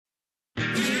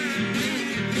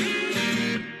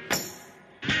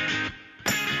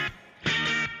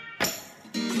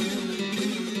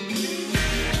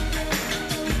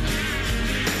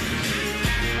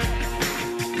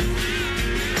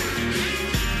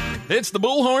It's the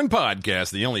Bullhorn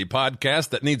Podcast, the only podcast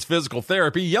that needs physical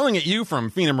therapy, yelling at you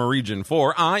from Phenema Region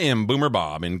 4. I am Boomer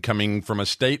Bob, and coming from a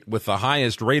state with the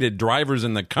highest rated drivers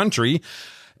in the country,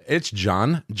 it's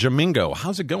John Jamingo.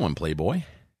 How's it going, Playboy?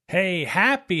 Hey,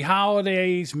 happy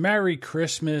holidays, Merry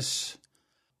Christmas.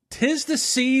 'Tis the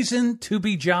season to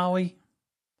be jolly.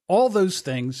 All those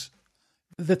things.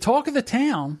 The talk of the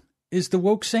town is the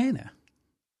woke Santa.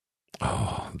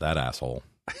 Oh, that asshole.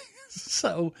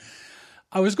 So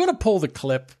I was going to pull the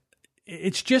clip.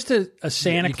 It's just a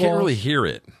Santa You Claus. can't really hear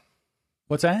it.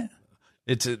 What's that?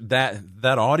 It's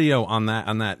that audio on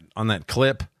that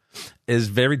clip is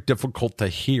very difficult to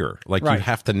hear. Like Right. You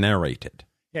have to narrate it.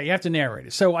 Yeah, you have to narrate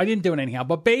it. So I didn't do it anyhow.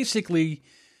 But basically,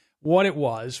 what it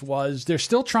was they're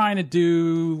still trying to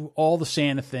do all the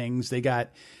Santa things. They got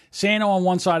Santa on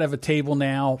one side of a table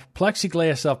now,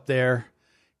 plexiglass up there,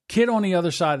 kid on the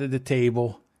other side of the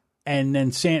table, and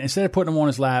then Santa, instead of putting him on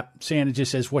his lap, Santa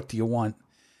just says, "What do you want?"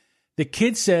 The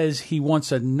kid says he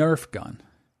wants a Nerf gun.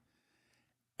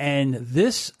 And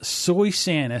this soy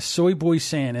boy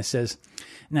Santa says,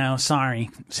 "No, sorry,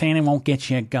 Santa won't get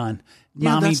you a gun.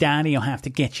 Mommy, Daddy will have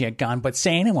to get you a gun, but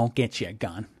Santa won't get you a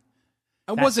gun."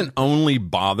 I wasn't only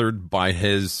bothered by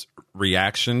his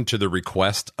reaction to the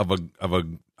request of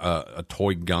a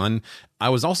toy gun. I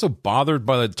was also bothered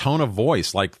by the tone of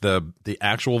voice, like the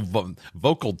actual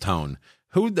vocal tone.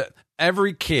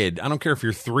 Every kid, I don't care if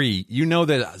you're 3, you know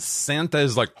that Santa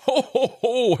is like, "Ho ho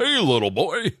ho, hey little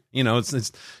boy." You know,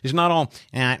 it's he's not all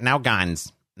no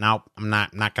guns. No, I'm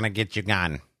not gonna get you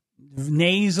gun.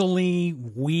 Nasally,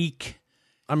 weak.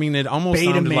 I mean, it almost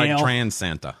Beta sounded male. like trans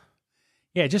Santa.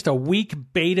 Yeah, just a weak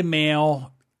beta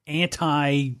male,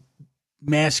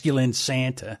 anti-masculine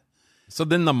Santa. So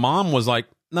then the mom was like,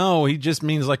 "No, he just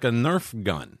means like a Nerf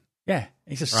gun." Yeah,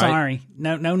 he says, Right. "Sorry,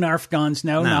 no Nerf guns,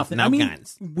 no nothing." No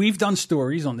guns. We've done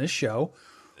stories on this show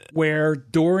where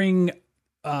during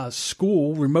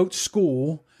remote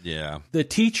school, Yeah. the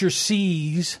teacher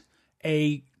sees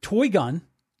a toy gun,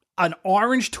 an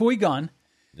orange toy gun,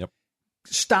 Yep.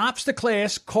 stops the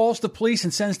class, calls the police,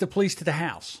 and sends the police to the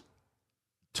house.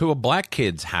 To a black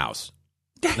kid's house.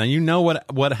 Now, you know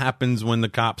what happens when the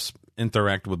cops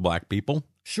interact with black people?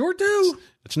 Sure do.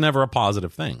 It's never a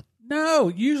positive thing. No,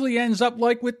 it usually ends up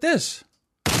like with this.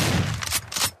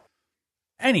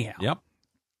 Anyhow. Yep.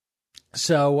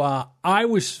 So I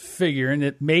was figuring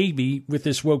that maybe with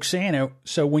this woke Santa,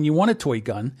 so when you want a toy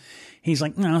gun, he's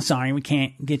like, "No, sorry, we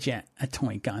can't get you a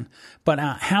toy gun. But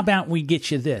how about we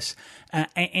get you this? An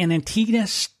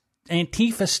Antifa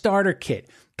starter kit.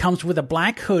 Comes with a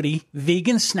black hoodie,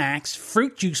 vegan snacks,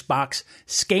 fruit juice box,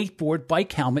 skateboard,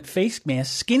 bike helmet, face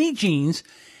mask, skinny jeans,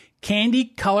 candy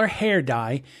color hair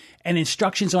dye, and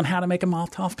instructions on how to make a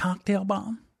Molotov cocktail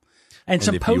bomb. And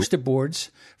some poster boards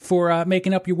for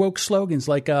making up your woke slogans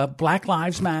like Black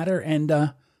Lives Matter and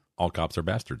All cops are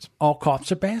bastards. all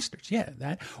cops are bastards. Yeah,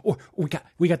 that. Or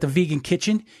we got the vegan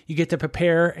kitchen. You get to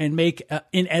prepare and make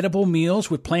inedible meals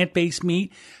with plant-based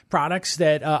meat products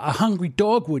that a hungry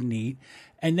dog wouldn't eat.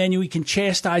 And then we can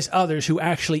chastise others who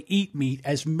actually eat meat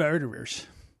as murderers.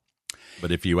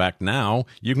 But if you act now,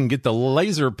 you can get the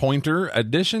laser pointer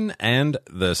edition and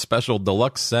the special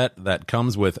deluxe set that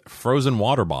comes with frozen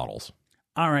water bottles.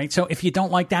 All right, so if you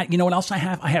don't like that, you know what else I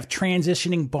have? I have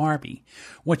transitioning Barbie.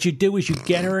 What you do is you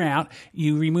get her out,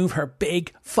 you remove her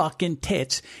big fucking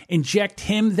tits, inject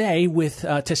they with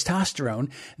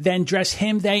testosterone, then dress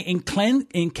they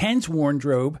in Ken's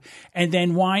wardrobe, and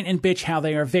then whine and bitch how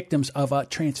they are victims of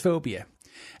transphobia.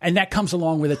 And that comes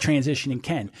along with a transitioning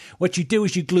Ken. What you do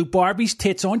is you glue Barbie's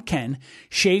tits on Ken,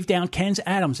 shave down Ken's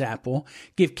Adam's apple,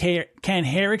 give Ken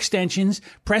hair extensions,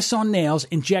 press on nails,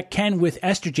 inject Ken with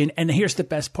estrogen, and here's the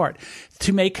best part.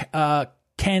 To make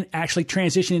Ken actually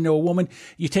transition into a woman,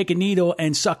 you take a needle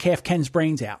and suck half Ken's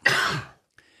brains out.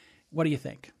 What do you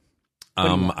think?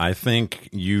 I think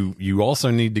you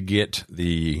also need to get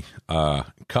the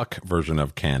cuck version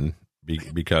of Ken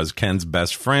because Ken's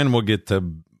best friend will get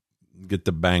to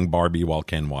bang Barbie while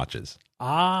Ken watches.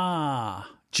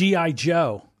 G.I.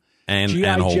 Joe. And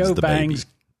G.I. holds Joe the bangs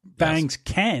baby.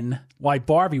 Ken while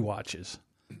Barbie watches.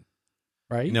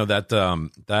 Right? You know, that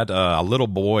little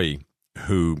boy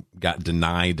who got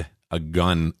denied a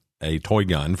toy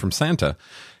gun from Santa,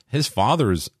 his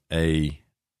father's a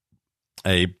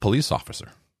police officer.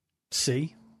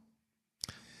 See?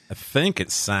 I think it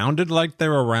sounded like they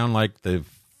were around like the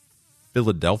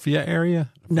Philadelphia area.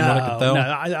 No,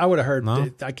 I would have heard. No?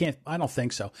 I don't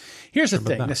think so. Here's the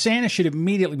thing: the Santa should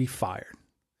immediately be fired,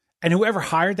 and whoever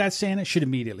hired that Santa should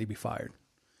immediately be fired.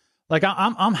 Like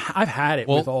I've had it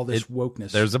with all this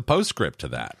wokeness. There's a postscript to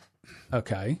that.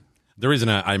 Okay. The reason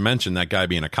I mentioned that guy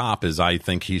being a cop is I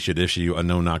think he should issue a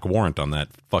no-knock warrant on that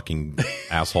fucking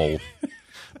asshole.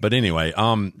 But anyway,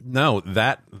 no,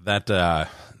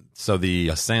 so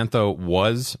the Santa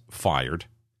was fired.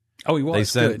 Oh, he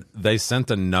was. They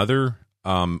sent another,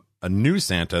 a new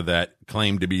Santa that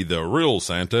claimed to be the real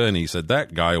Santa, and he said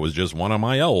that guy was just one of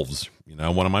my elves,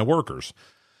 one of my workers.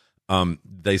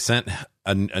 They sent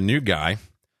a new guy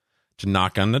to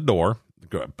knock on the door.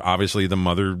 Obviously, the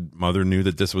mother knew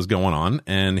that this was going on,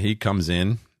 and he comes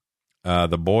in.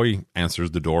 The boy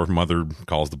answers the door. Mother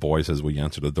calls the boy, says, "Will you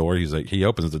answer the door?" He's like, he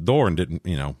opens the door and didn't,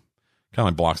 kind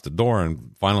of blocks the door,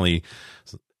 and finally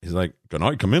he's like, "Good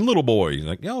night, come in, little boy." He's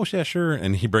like, "Oh, yeah, sure."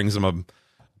 And he brings him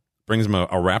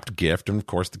a wrapped gift, and of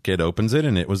course the kid opens it,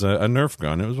 and it was a Nerf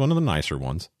gun. It was one of the nicer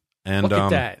ones. And look at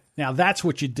that. Now that's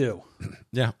what you do.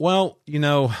 Yeah. Well,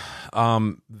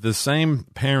 the same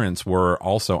parents were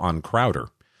also on Crowder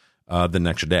the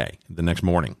next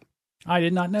morning. I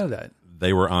did not know that.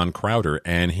 They were on Crowder,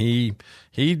 and he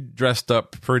dressed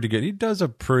up pretty good. He does a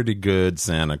pretty good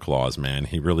Santa Claus, man.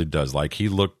 He really does. Like, he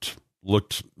looked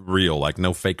real, like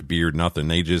no fake beard, nothing.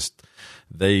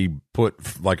 They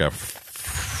put like a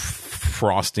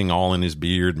frosting all in his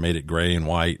beard, made it gray and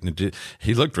white, and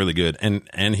he looked really good.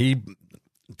 And he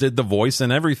did the voice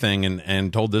and everything,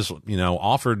 and told this,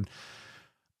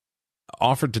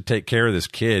 offered to take care of this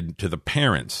kid to the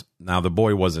parents. Now, the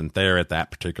boy wasn't there at that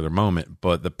particular moment,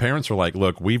 but the parents were like,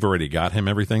 "Look, we've already got him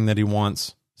everything that he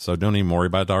wants, so don't even worry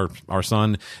about our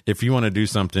son. If you want to do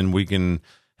something, we can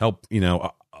help,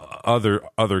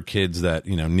 other kids that,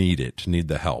 need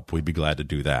the help. We'd be glad to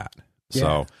do that." Yeah.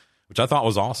 So, which I thought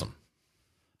was awesome.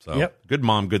 So, yep. Good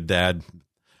mom, good dad,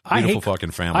 beautiful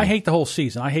fucking family. I hate the whole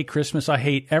season. I hate Christmas. I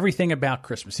hate everything about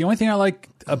Christmas. The only thing I like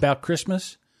about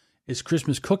Christmas is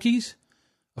Christmas cookies,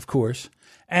 of course,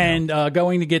 and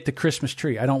going to get the Christmas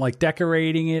tree. I don't like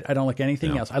decorating it. I don't like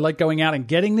anything else. I like going out and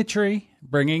getting the tree,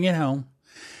 bringing it home,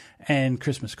 and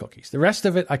Christmas cookies. The rest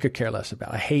of it, I could care less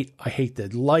about. I hate the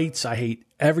lights. I hate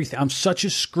everything. I'm such a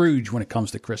Scrooge when it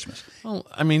comes to Christmas. Well,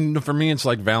 I mean, for me, it's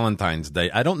like Valentine's Day.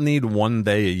 I don't need one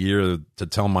day a year to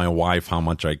tell my wife how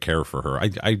much I care for her.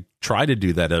 I try to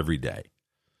do that every day.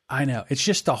 I know. It's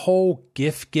just the whole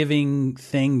gift-giving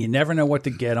thing. You never know what to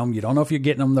get them. You don't know if you're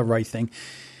getting them the right thing.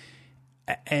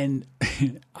 And,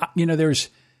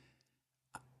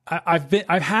 I've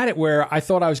had it where I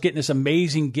thought I was getting this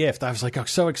amazing gift. I was like, I'm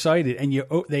so excited. And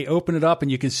they open it up,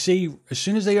 and you can see, as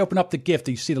soon as they open up the gift,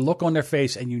 you see the look on their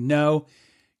face, and you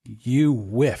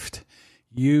whiffed.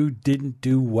 You didn't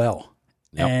do well.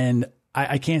 Yep. And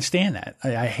I can't stand that.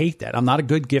 I hate that. I'm not a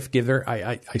good gift giver.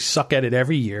 I suck at it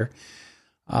every year.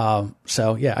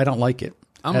 So yeah, I don't like it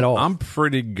at all. I'm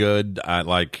pretty good at,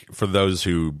 like, for those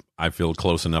who I feel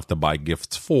close enough to buy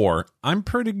gifts for, I'm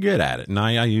pretty good at it. And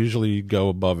I usually go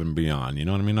above and beyond, you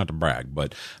know what I mean? Not to brag,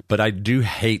 but I do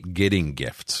hate getting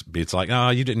gifts. It's like, oh,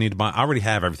 you didn't need to buy. I already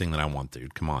have everything that I want,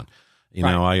 dude. Come on.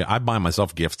 I buy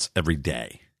myself gifts every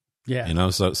day. Yeah.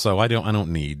 So I don't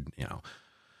need, yeah.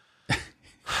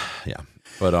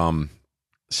 But,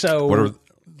 so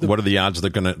what are the odds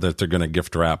that they're gonna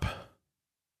gift wrap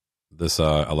this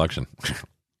election?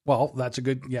 Well, that's a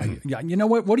good, yeah. You know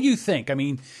what? What do you think? I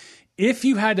mean, if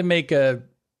you had to make a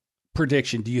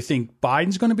prediction, do you think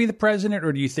Biden's going to be the president,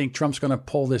 or do you think Trump's going to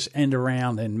pull this end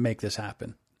around and make this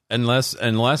happen? Unless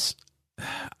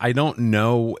I don't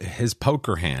know his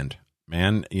poker hand,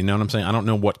 man. You know what I'm saying? I don't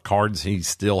know what cards he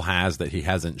still has that he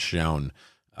hasn't shown.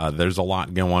 There's a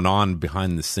lot going on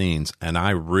behind the scenes, and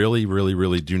I really, really,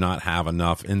 really do not have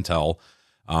enough intel,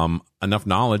 enough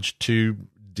knowledge to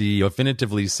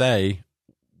definitively say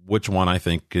which one I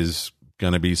think is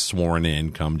going to be sworn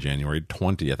in come January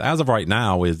 20th. As of right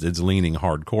now, it's leaning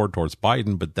hardcore towards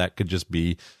Biden, but that could just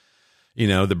be,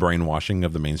 the brainwashing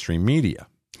of the mainstream media.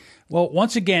 Well,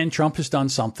 once again, Trump has done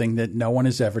something that no one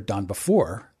has ever done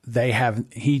before.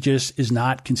 He just is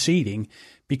not conceding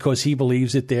because he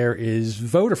believes that there is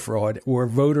voter fraud or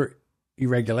voter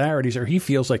irregularities, or he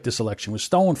feels like this election was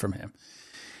stolen from him.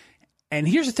 And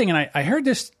here's the thing, and I heard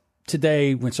this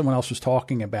today when someone else was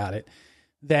talking about it,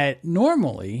 that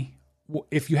normally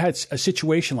if you had a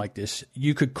situation like this,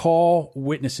 you could call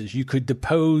witnesses, you could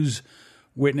depose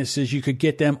witnesses, you could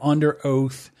get them under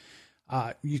oath,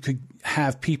 you could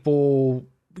have people,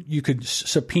 you could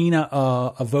subpoena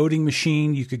a voting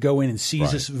machine, you could go in and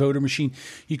seize this voter machine,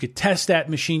 you could test that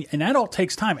machine, and that all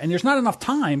takes time. And there's not enough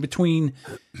time between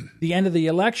the end of the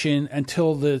election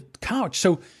until the count.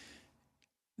 So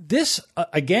this,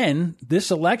 again, this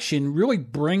election really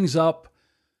brings up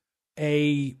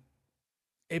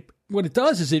what it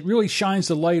does is it really shines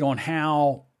the light on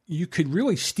how you could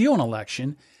really steal an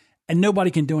election and nobody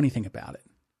can do anything about it.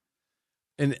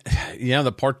 And yeah,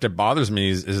 the part that bothers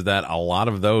me is that a lot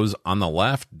of those on the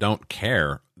left don't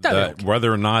care that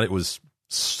whether or not it was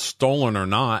stolen or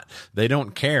not. They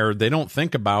don't care. They don't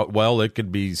think about, well, it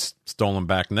could be stolen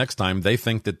back next time. They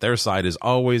think that their side is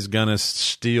always going to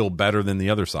steal better than the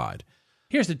other side.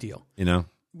 Here's the deal. You know,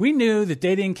 we knew that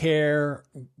they didn't care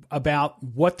about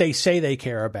what they say they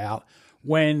care about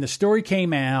when the story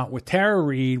came out with Tara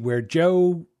Reid, where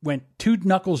Joe went 2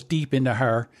 knuckles deep into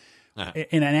her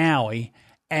in an alley.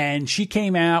 And she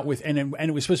came out with, and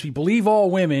it was supposed to be believe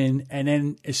all women. And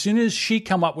then as soon as she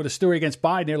come up with a story against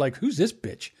Biden, they're like, who's this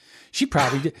bitch? She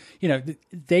probably did. You know,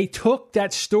 they took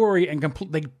that story and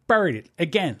they buried it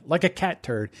again, like a cat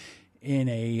turd in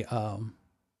a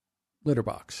litter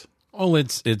box. Well,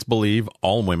 it's believe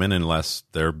all women unless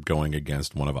they're going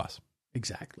against one of us.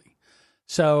 Exactly.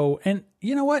 So, and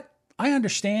you know what? I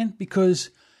understand, because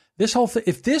this whole thing,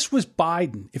 if this was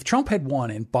Biden, if Trump had won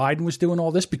and Biden was doing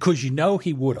all this, because you know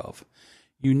he would have,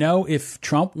 you know, if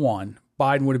Trump won,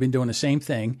 Biden would have been doing the same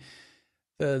thing.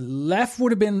 The left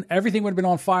would have been, everything would have been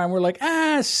on fire. And we're like,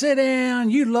 sit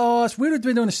down, you lost. We would have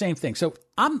been doing the same thing. So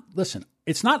listen,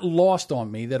 it's not lost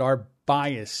on me that our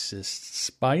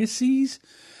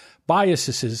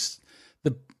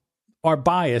our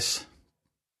bias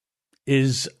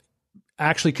is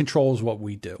actually controls what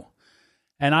we do.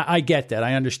 And I get that.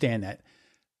 I understand that.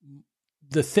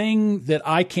 The thing that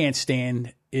I can't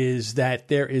stand is that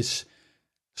there is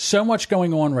so much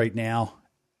going on right now.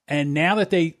 And now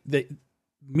that the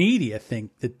media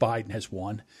think that Biden has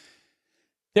won,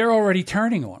 they're already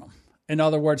turning on him. In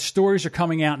other words, stories are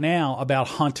coming out now about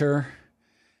Hunter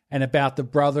and about the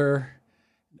brother,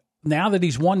 now that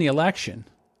he's won the election.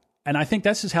 And I think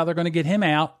this is how they're going to get him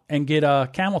out and get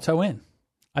Camel Toe in.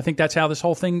 I think that's how this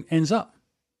whole thing ends up.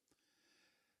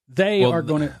 They are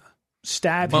going to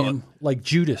stab him like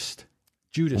Judas.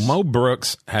 Mo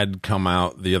Brooks had come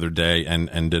out the other day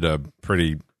and did a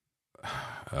pretty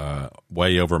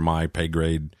way over my pay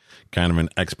grade kind of an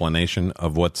explanation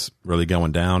of what's really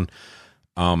going down.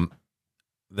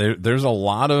 There's a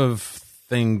lot of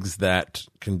things that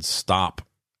can stop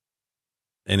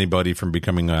anybody from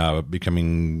becoming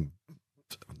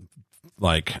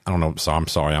like, I don't know. So I'm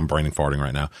sorry, I'm braining farting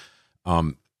right now.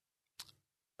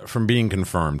 From being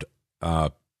confirmed,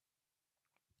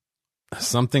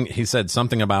 he said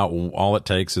something about all it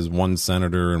takes is one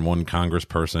senator and one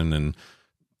congressperson and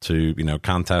to,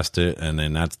 contest it. And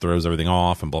then that throws everything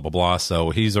off and blah, blah, blah.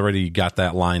 So he's already got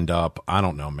that lined up. I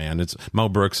don't know, man. It's Mo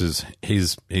Brooks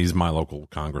he's my local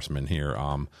congressman here.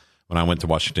 When I went to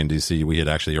Washington, D.C., we had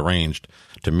actually arranged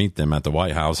to meet them at the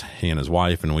White House, he and his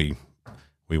wife, and we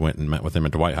went and met with him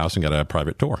at the White House and got a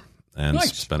private tour and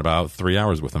spent about 3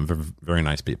 hours with them. Very, very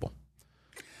nice people.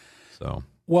 So,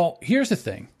 well, here's the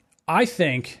thing. I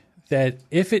think that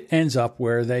if it ends up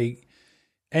where they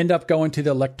end up going to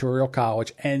the Electoral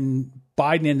College and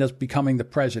Biden ends up becoming the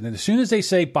president, as soon as they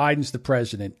say Biden's the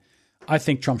president, I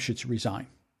think Trump should resign.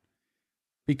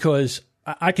 Because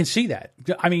I can see that.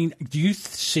 I mean, do you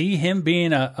see him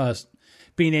being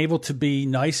being able to be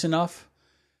nice enough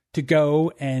to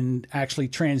go and actually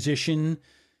transition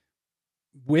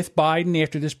with Biden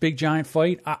after this big giant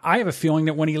fight? I have a feeling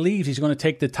that when he leaves, he's going to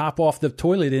take the top off the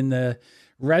toilet in the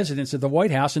residence of the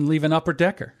White House and leave an upper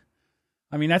decker.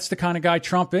 I mean, that's the kind of guy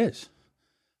Trump is.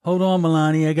 Hold on,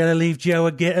 Melania, I got to leave Joe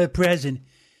a present.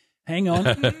 Hang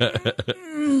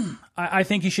on. I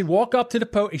think he should walk up to the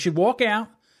podium. He should walk out,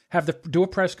 do a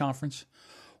press conference,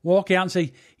 walk out and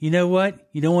say, you know what?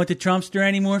 You don't want the Trumpster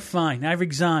anymore? Fine, I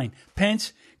resign.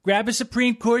 Pence, grab a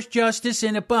Supreme Court justice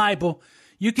and a Bible.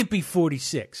 You can be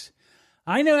 46.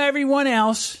 I know everyone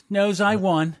else knows I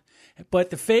won, but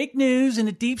the fake news and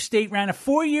the deep state ran a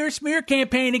 4-year smear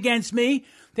campaign against me.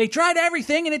 They tried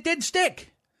everything and it didn't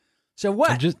stick. So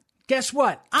what? Guess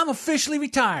what? I'm officially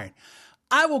retired.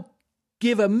 I will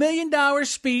give $1 million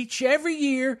speech every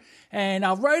year, and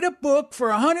I'll write a book for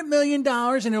 $100 million,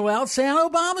 and it will outsell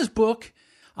Obama's book.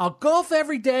 I'll golf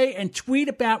every day and tweet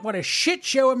about what a shit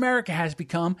show America has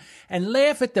become and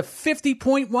laugh at the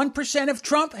 50.1% of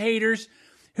Trump haters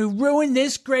who ruined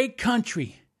this great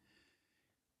country.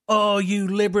 Oh, you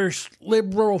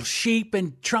liberal sheep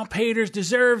and Trump haters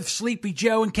deserve Sleepy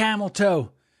Joe and Camel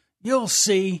Toe. You'll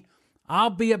see. I'll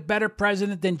be a better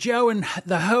president than Joe and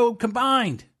the Ho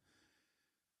combined.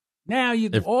 Now you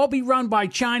can all be run by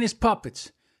China's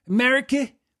puppets. America,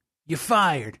 you're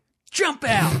fired. Jump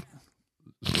out.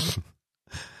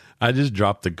 I just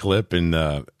dropped the clip in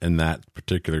that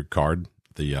particular card.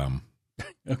 The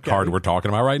card we're talking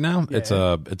about right now. Yeah. It's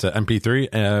a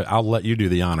MP3. I'll let you do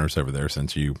the honors over there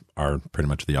since you are pretty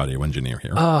much the audio engineer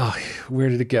here. Oh, where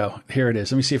did it go? Here it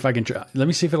is. Let me see if I can. Let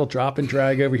me see if it'll drop and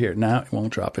drag over here. No, it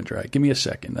won't drop and drag. Give me a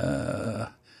second.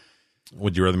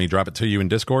 Would you rather me drop it to you in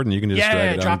Discord and you can just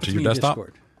drag it onto your desktop?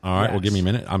 Discord. All right, well, give me a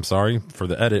minute. I'm sorry for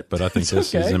the edit, but I think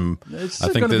this is. I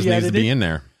think this needs to be in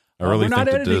there. I really we're not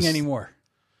think editing anymore.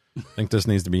 I think this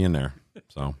needs to be in there.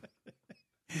 So.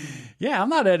 Yeah, I'm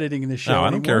not editing this show. No, I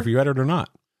don't anymore. care if you edit or not.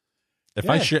 If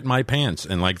I shit my pants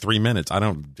in like 3 minutes, I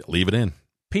don't leave it in.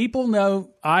 People know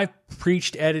I've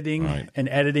preached editing and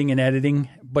editing and editing,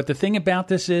 but the thing about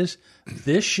this is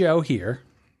this show here.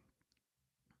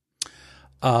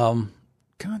 God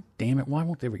damn it! Why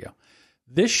won't there we go?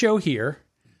 This show here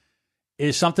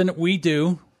is something that we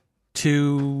do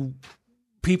to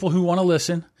people who want to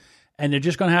listen, and they're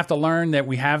just going to have to learn that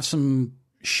we have some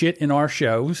shit in our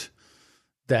shows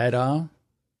that I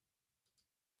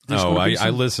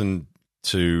listen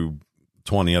to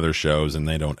 20 other shows and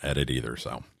they don't edit either,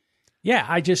 so yeah,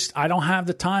 I don't have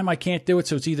the time. I can't do it,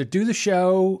 so it's either do the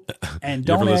show and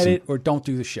don't edit or don't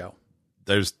do the show.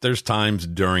 There's times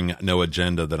during No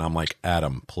Agenda that I'm like,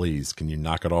 Adam, please, can you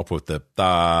knock it off with the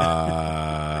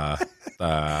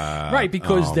right,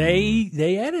 because they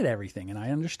edit everything, and I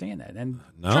understand that. And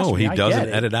no, he doesn't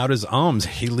edit out his ums.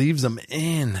 He leaves them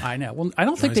in. I know. Well, I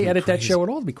don't think they edit that show at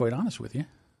all, to be quite honest with you.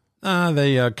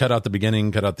 They cut out the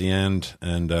beginning, cut out the end,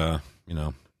 and All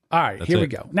right, here we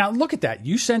go. Now look at that.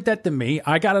 You sent that to me.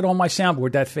 I got it on my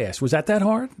soundboard that fast. Was that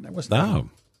hard? That wasn't. No.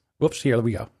 Whoops. Here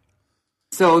we go.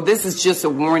 So this is just a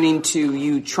warning to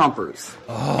you Trumpers.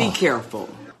 Oh. Be careful.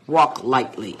 Walk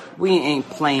lightly. We ain't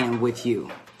playing with you.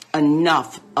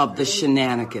 Enough of the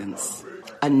shenanigans.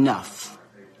 Enough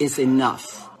is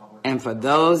enough. And for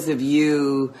those of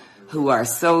you who are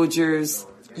soldiers,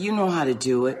 you know how to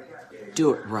do it.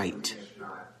 Do it right.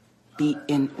 Be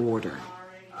in order.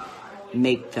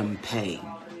 Make them pay.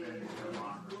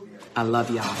 I love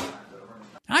y'all.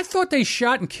 I thought they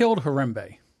shot and killed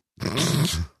Harambe.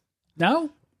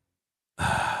 No?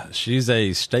 She's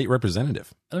a state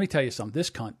representative. Let me tell you something.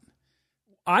 This cunt.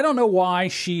 I don't know why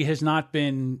she has not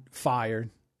been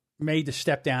fired, made to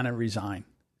step down and resign.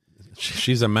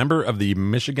 She's a member of the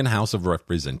Michigan House of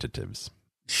Representatives.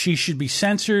 She should be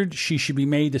censored. She should be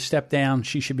made to step down.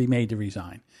 She should be made to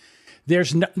resign.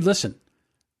 Listen,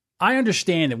 I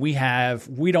understand that we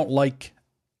don't like,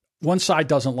 one side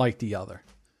doesn't like the other.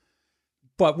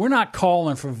 But we're not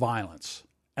calling for violence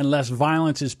unless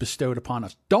violence is bestowed upon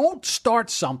us. Don't start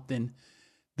something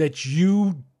that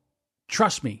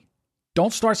trust me,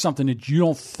 don't start something that you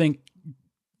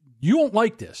don't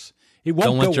like this. It won't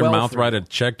go well. Don't let your mouth write a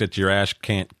check that your ass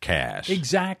can't cash.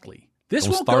 Exactly. This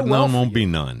don't won't start go well none, for won't you. be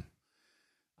none.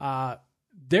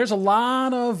 There's a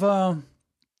lot of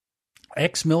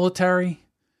ex-military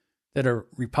that are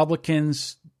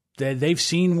Republicans. They've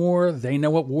seen war. They know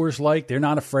what war's like. They're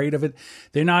not afraid of it.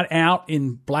 They're not out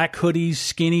in black hoodies,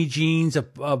 skinny jeans,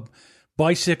 a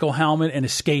bicycle helmet, and a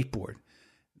skateboard.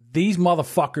 These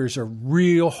motherfuckers are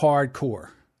real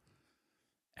hardcore.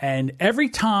 And every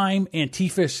time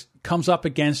Antifa comes up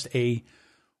against a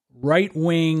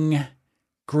right-wing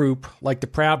group like the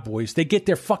Proud Boys, they get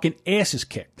their fucking asses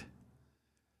kicked.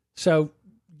 So,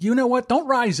 you know what? Don't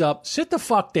rise up. Sit the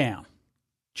fuck down.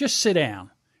 Just sit down.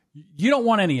 You don't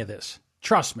want any of this.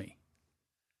 Trust me.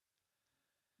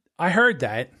 I heard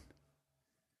that.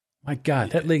 My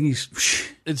God, that lady's...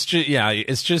 It's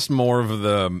just more of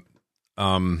the,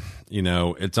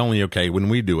 it's only okay when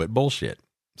we do it bullshit.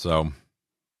 So...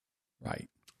 Right.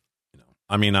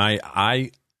 I mean,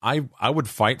 I would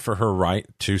fight for her right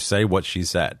to say what she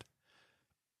said.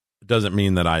 It doesn't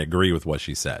mean that I agree with what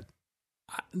she said.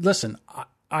 Listen,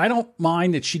 I don't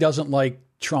mind that she doesn't like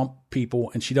Trump people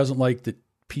and she doesn't like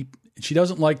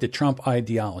the Trump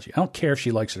ideology. I don't care if she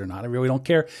likes it or not. I really don't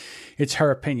care. It's her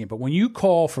opinion. But when you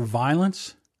call for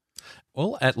violence,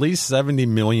 well, at least 70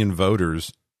 million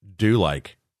voters do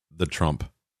like the Trump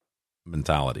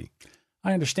mentality.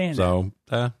 I understand. So,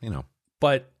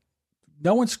 but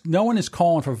no one is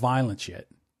calling for violence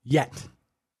yet.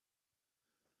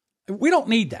 We don't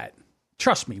need that.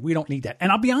 Trust me, we don't need that.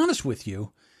 And I'll be honest with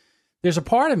you, there's a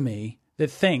part of me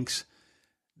that thinks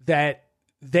that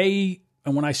they,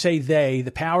 and when I say they,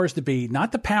 the powers to be,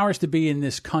 not the powers to be in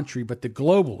this country, but the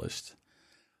globalists,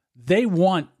 they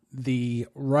want the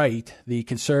right, the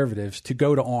conservatives, to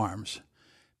go to arms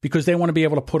because they want to be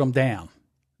able to put them down.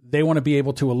 They want to be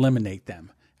able to eliminate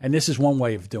them. And this is one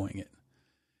way of doing it.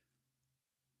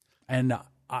 And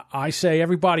I say,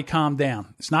 everybody calm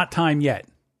down. It's not time yet.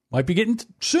 Might be getting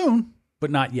soon, but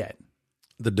not yet.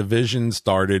 The division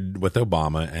started with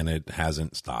Obama, and it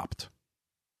hasn't stopped.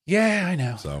 Yeah, I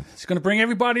know. So it's going to bring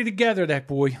everybody together, that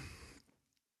boy.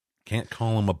 can't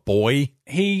call him a boy.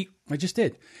 I just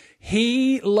did.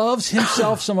 He loves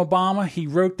himself some Obama. He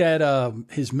wrote that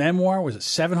his memoir, was it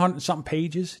 700 something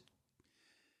pages?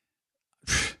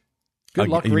 Good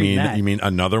luck reading that. You mean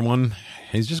another one?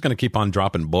 He's just going to keep on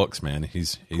dropping books, man.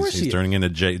 He's turning into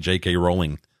J.K.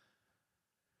 Rowling.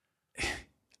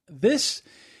 This,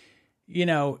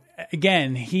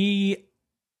 again, he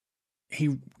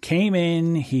came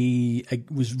in.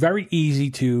 It was very easy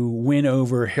to win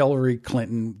over Hillary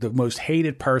Clinton, the most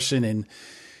hated person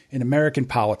in American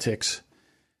politics.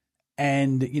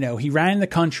 And, he ran the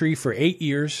country for 8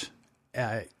 years.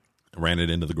 Ran it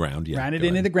into the ground. Yeah, ran it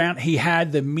into the ground. He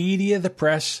had the media, the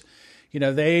press,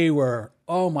 they were,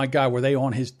 oh my God, were they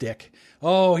on his dick?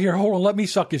 Oh, here, hold on, let me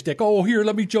suck his dick. Oh, here,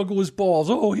 let me juggle his balls.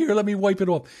 Oh, here, let me wipe it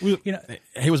off.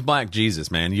 He was Black Jesus,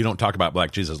 man. You don't talk about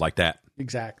Black Jesus like that.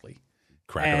 Exactly.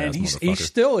 And he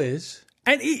still is.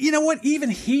 And you know what? Even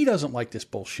he doesn't like this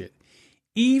bullshit.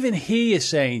 Even he is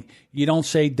saying, you don't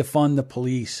say defund the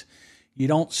police. You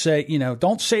don't say,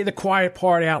 don't say the quiet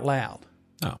part out loud.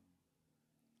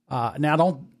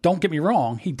 Now, don't get me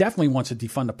wrong. He definitely wants to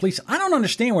defund the police. I don't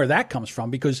understand where that comes from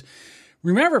because,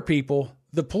 remember, people,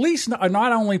 the police are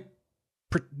not only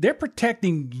they're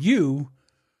protecting you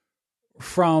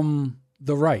from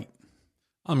the right.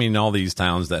 I mean, all these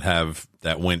towns that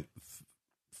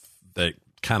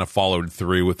kind of followed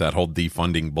through with that whole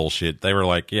defunding bullshit. They were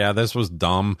like, yeah, this was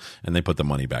dumb, and they put the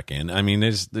money back in. I mean,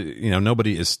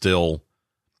 nobody is still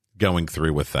going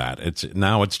through with that.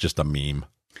 It's just a meme.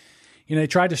 They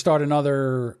tried to start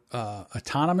another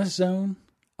autonomous zone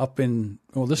up in,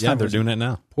 this time they're doing it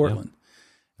now. Portland.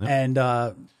 Yeah. And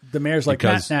the mayor's like,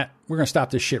 Nat, we're going to stop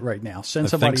this shit right now. Send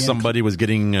somebody in. I think somebody was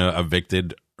getting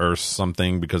evicted or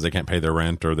something because they can't pay their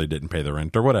rent or they didn't pay their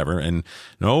rent or whatever. And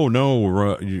what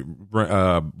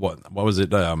was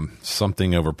it?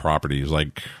 Something over property.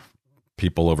 Like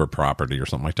people over property or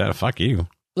something like that. Fuck you.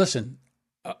 Listen,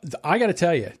 I got to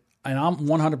tell you, and I'm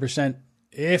 100%,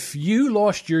 if you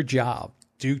lost your job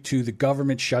due to the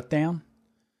government shutdown,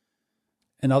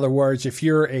 in other words, if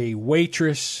you're a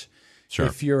waitress, sure,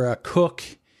 if you're a cook,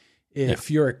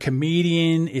 if you're a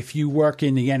comedian, if you work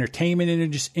in the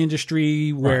entertainment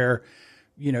industry where,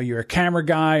 you're a camera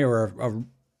guy or a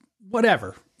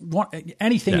whatever,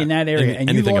 anything in that area, and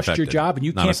you lost your job and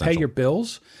you can't pay your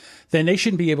bills, then they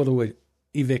shouldn't be able to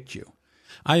evict you.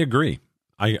 I agree.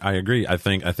 I agree. I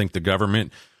think the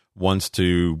government wants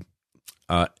to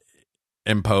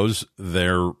impose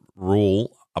their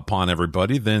rule upon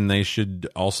everybody, then they should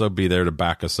also be there to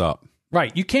back us up.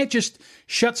 Right. You can't just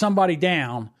shut somebody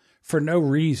down for no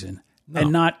reason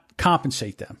and not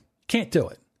compensate them. Can't do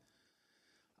it.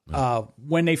 No.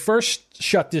 When they first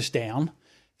shut this down,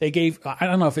 they gave, I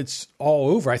don't know if it's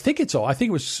all over. I think it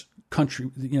was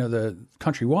the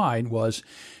countrywide was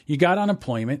you got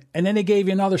unemployment and then they gave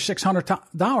you another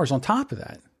 $600 on top of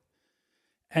that.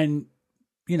 And,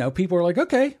 people are like,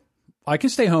 okay, I can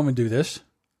stay home and do this.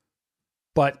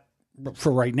 But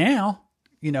for right now,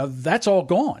 that's all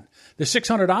gone. The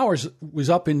 $600 was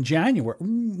up in January.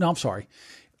 No, I'm sorry.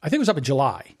 I think it was up in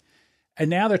July. And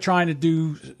now they're trying to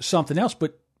do something else.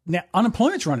 But now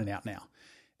unemployment's running out now.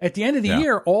 At the end of the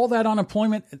year, all that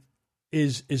unemployment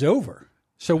is over.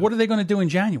 So what are they going to do in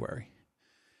January?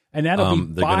 And that'll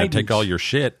be they're going to take all your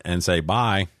shit and say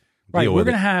bye. Right. We're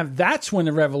going to that's when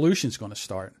the revolution's going to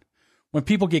start. When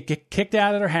people get kicked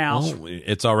out of their house. Well,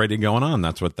 it's already going on.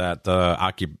 That's what that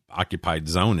occupied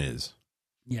zone is.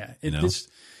 Yeah.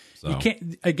 You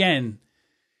can't, again,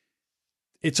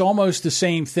 it's almost the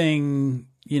same thing,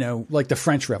 like the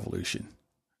French Revolution.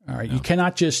 All right. No. You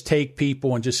cannot just take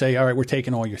people and just say, all right, we're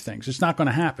taking all your things. It's not going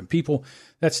to happen. People,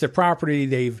 that's their property.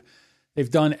 They've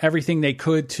done everything they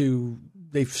could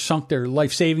they've sunk their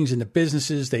life savings into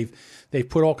businesses. They've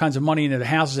put all kinds of money into the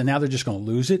houses and now they're just going to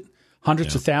lose it.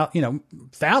 Hundreds of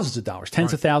thousands of dollars,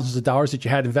 tens of thousands of dollars that you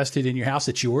had invested in your house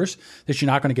that's yours that you're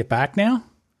not going to get back now.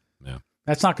 Yeah.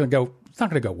 That's not going to go, it's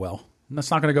not going to go well. That's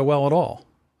not going to go well at all.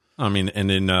 I mean, and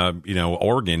in,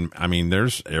 Oregon, I mean,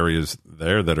 there's areas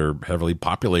there that are heavily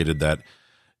populated that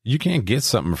you can't get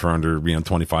something for under,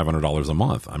 $2,500 a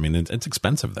month. I mean, it's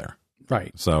expensive there.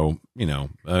 Right. So,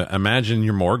 imagine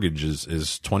your mortgage is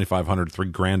 $2,500,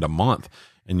 $3,000 a month.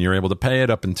 And you're able to pay it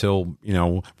up until,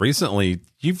 recently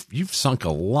you've sunk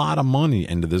a lot of money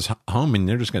into this home and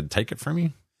they're just going to take it from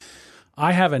you.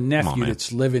 I have a nephew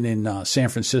that's living in San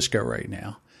Francisco right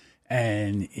now,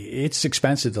 and it's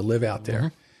expensive to live out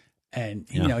there. And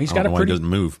he's got he's got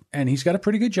a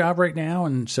pretty good job right now.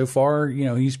 And so far,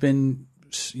 he's been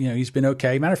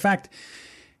okay. Matter of fact,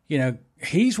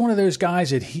 he's one of those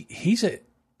guys that he's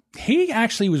He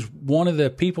actually was one of the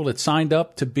people that signed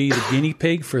up to be the guinea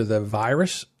pig for the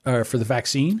virus or for the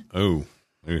vaccine. Oh,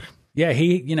 ugh. Yeah,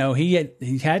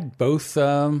 he had both.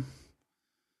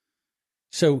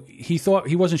 So he thought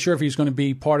he wasn't sure if he was going to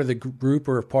be part of the group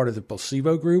or part of the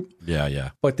placebo group.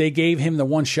 Yeah. But they gave him the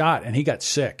one shot, and he got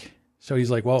sick. So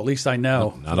he's like, "Well, at least I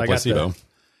know." Not a placebo.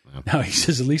 No, he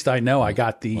says, "At least I know I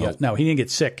got the." No, he didn't get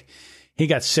sick. He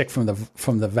got sick from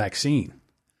the vaccine.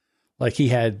 Like he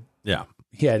had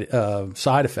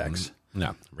side effects.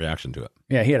 Yeah, reaction to it.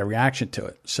 Yeah, he had a reaction to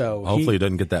it. So hopefully he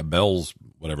doesn't get that Bell's,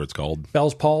 whatever it's called.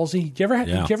 Bell's palsy. Did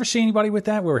you ever see anybody with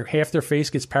that where half their face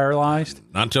gets paralyzed?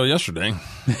 Not until yesterday.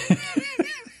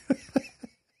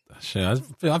 Shit,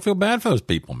 I feel bad for those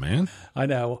people, man. I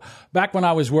know. Back when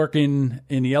I was working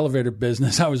in the elevator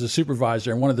business, I was a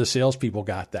supervisor, and one of the salespeople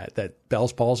got that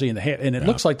Bell's palsy, and it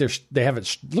looks like they had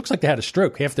a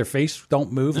stroke. Half their face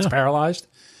don't move; it's paralyzed.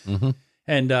 Mm-hmm.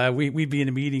 And we'd be in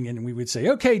a meeting, and we would say,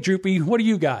 "Okay, Droopy, what do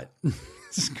you got?"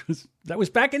 That was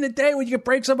back in the day when you could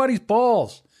break somebody's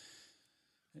balls.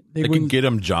 They could get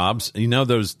them jobs. You know,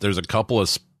 there's a couple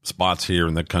of spots here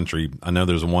in the country. I know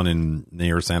there's one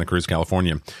near Santa Cruz,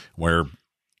 California, where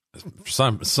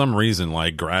for some reason,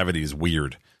 like, gravity is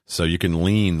weird. So you can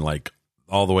lean like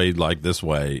all the way like this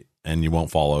way and you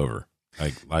won't fall over.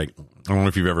 Like I don't know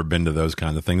if you've ever been to those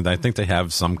kind of things. I think they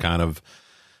have some kind of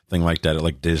thing like that at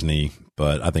like Disney,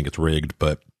 but I think it's rigged.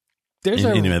 But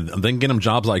anyway, they can get them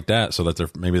jobs like that so that their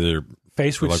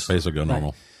face will go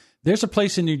normal. Right. There's a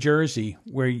place in New Jersey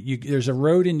where there's a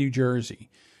road in New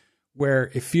Jersey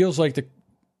where it feels like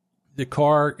the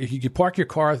car, if you could park your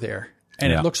car there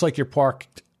and it looks like you're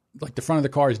parked, like the front of the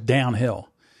car is downhill,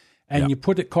 and you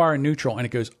put the car in neutral and it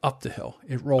goes up the hill.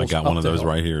 It rolls up the hill. I got one of those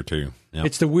right here too. Yep.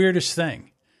 It's the weirdest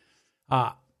thing.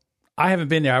 I haven't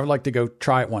been there. I would like to go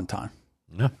try it one time.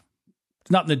 Yeah.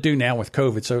 Nothing to do now with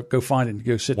COVID, so go find it and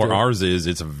go sit there. Where ours is,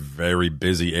 it's a very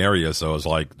busy area, so it's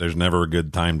like there's never a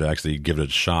good time to actually give it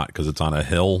a shot because it's on a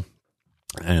hill,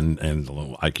 and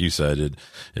like you said,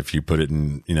 if you put it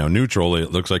in neutral,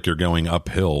 it looks like you're going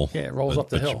uphill. Yeah, it rolls up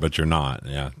the hill, but you're not.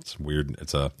 Yeah, it's weird.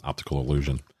 It's a optical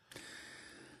illusion.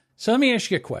 So let me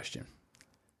ask you a question: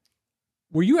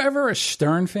 were you ever a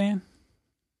Stern fan?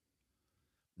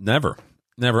 Never.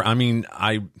 I mean,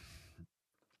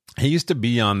 he used to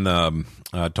be on the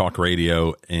talk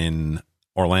radio in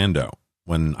Orlando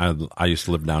when I used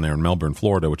to live down there in Melbourne,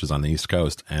 Florida, which is on the East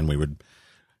Coast, and we would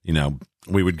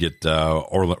get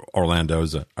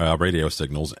Orlando's radio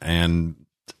signals, and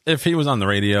if he was on the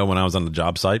radio when I was on the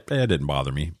job site, it didn't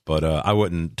bother me, but I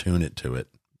wouldn't tune it to it.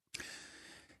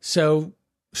 So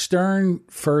Stern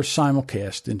first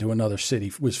simulcast into another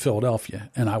city was Philadelphia,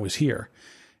 and I was here,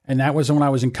 and that was when I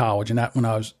was in college, and that when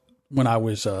I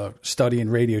was studying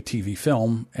radio, TV,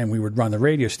 film, and we would run the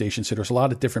radio station. So there was a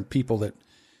lot of different people that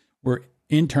were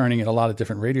interning at a lot of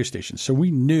different radio stations. So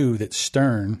we knew that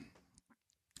Stern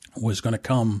was going to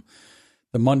come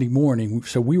the Monday morning.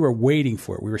 So we were waiting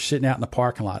for it. We were sitting out in the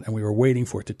parking lot and we were waiting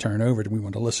for it to turn over, and we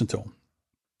wanted to listen to him.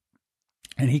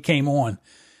 And he came on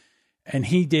and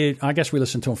he did, I guess we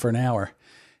listened to him for an hour,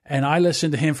 and I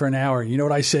listened to him for an hour. You know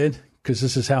what I said? Because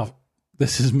this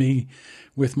is me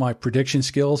with my prediction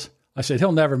skills. I said,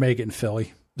 he'll never make it in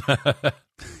Philly.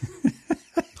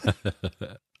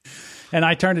 And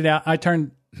it turned out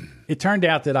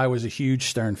that I was a huge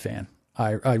Stern fan.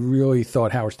 I really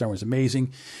thought Howard Stern was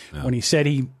amazing. Yeah. When he said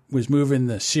he was moving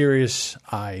the Sirius,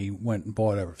 I went and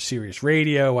bought a Sirius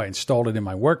radio. I installed it in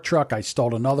my work truck. I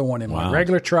installed another one in my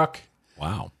regular truck.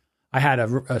 Wow. I had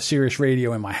a Sirius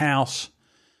radio in my house.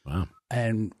 Wow.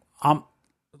 And I'm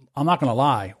not going to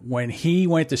lie. When he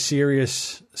went to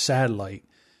Sirius Satellite,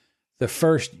 the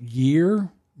first year,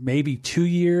 maybe 2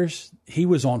 years, he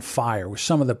was on fire with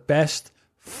some of the best,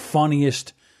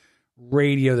 funniest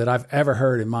radio that I've ever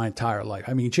heard in my entire life.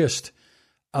 I mean, just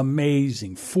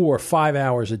amazing. 4 or 5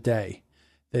 hours a day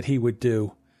that he would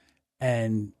do.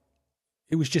 And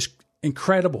it was just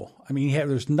incredible. I mean,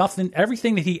 there's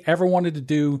everything that he ever wanted to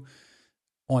do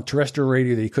on terrestrial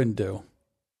radio that he couldn't do,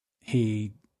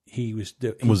 he was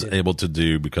able to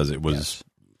do because it was... Yes.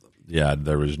 Yeah,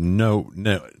 there was no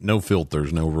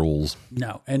filters, no rules.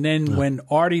 No. And then when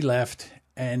Artie left,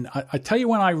 and I tell you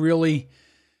when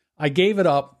I gave it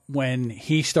up when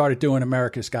he started doing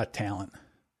America's Got Talent.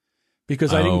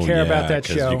 Because I didn't care about that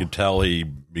show. You could tell he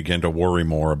began to worry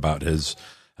more about his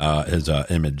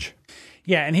image.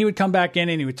 Yeah, and he would come back in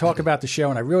and he would talk about the show,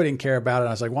 and I really didn't care about it.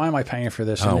 I was like, why am I paying for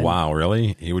this? Wow,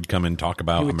 really? He would come and talk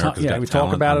about America's Got Talent? Yeah, he would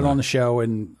talk about it on the show,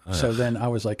 and so then I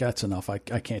was like, that's enough. I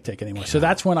can't take it anymore. So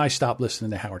that's when I stopped listening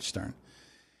to Howard Stern.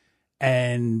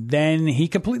 And then he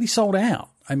completely sold out.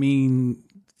 I mean,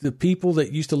 the people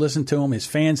that used to listen to him, his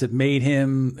fans that made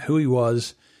him who he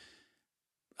was,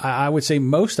 I would say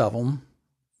most of them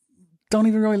don't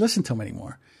even really listen to him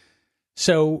anymore.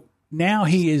 So now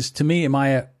he is, to me, in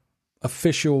my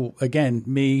official, again,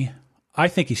 I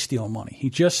think he's stealing money. He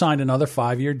just signed another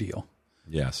 5-year deal.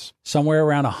 Yes. Somewhere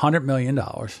around $100 million,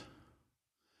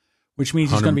 which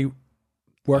means he's going to be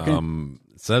working.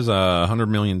 It says $100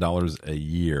 million a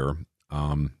year.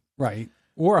 Right.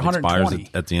 Or 120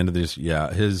 at the end of this.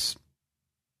 Yeah. His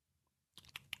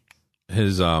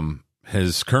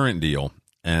current deal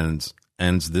ends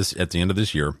this at the end of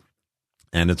this year,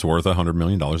 and it's worth $100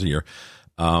 million a year.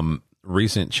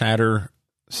 Recent chatter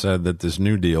said that this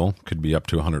new deal could be up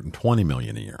to $120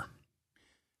 million a year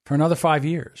for another 5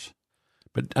 years.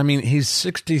 But I mean, he's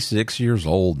 66 years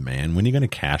old, man. When are you going to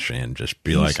cash in? Just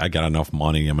be like, I got enough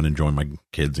money. I'm going to enjoy my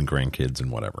kids and grandkids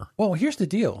and whatever. Well, here's the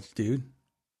deal, dude.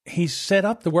 He's set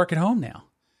up to work at home now.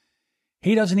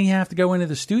 He doesn't even have to go into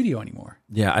the studio anymore.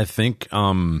 Yeah, I think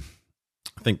Carl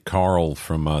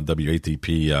from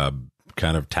WATP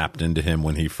kind of tapped into him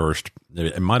when he first.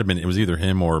 It might have been. It was either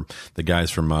him or the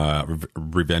guys from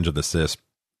Revenge of the Sis.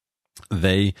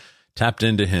 They tapped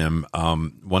into him.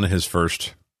 One of his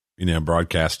first,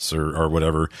 broadcasts or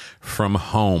whatever from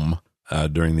home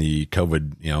during the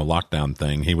COVID, lockdown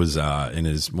thing. He was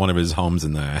in one of his homes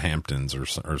in the Hamptons or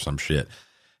some shit.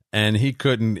 And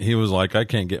he was like, I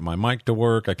can't get my mic to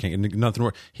work. I can't get nothing to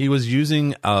work. He was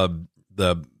using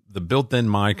the built-in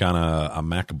mic on a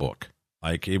MacBook.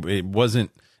 Like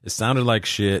it sounded like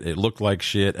shit. It looked like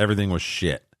shit. Everything was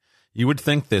shit. You would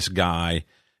think this guy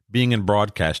being in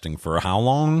broadcasting for how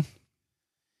long?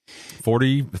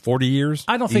 40 years?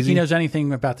 I don't think he knows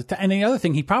anything about and the other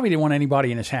thing, he probably didn't want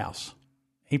anybody in his house.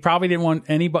 He probably didn't want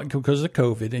anybody because of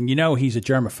COVID. And he's a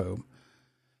germaphobe.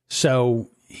 So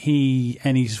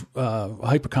he's a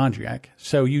hypochondriac.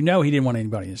 So he didn't want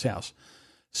anybody in his house.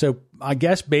 So I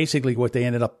guess basically what they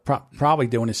ended up probably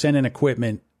doing is sending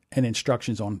equipment and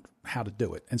instructions on how to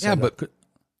do it. And yeah, but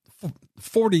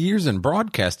 40 years in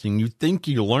broadcasting, you think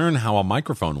you learn how a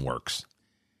microphone works.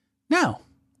 No.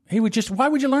 Why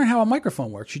would you learn how a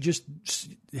microphone works?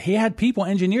 He had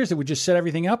engineers that would just set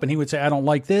everything up and he would say, I don't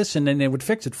like this. And then they would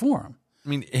fix it for him. I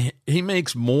mean, he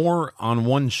makes more on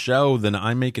one show than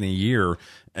I make in a year.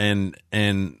 And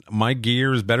my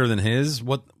gear is better than his.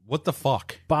 What the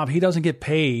fuck? Bob, he doesn't get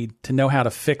paid to know how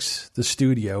to fix the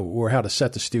studio or how to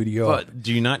set the studio up. But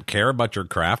do you not care about your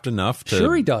craft enough to?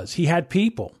 Sure he does. He had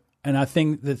people. And I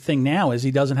think the thing now is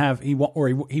he doesn't have, he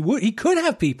could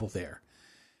have people there.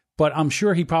 But I'm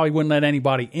sure he probably wouldn't let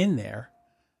anybody in there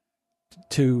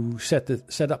to set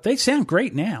up. They sound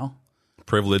great now.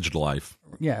 Privileged life.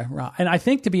 Yeah, right. And I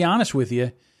think, to be honest with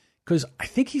you, because I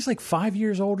think he's like 5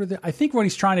 years older I think what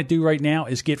he's trying to do right now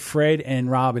is get Fred and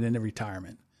Robin into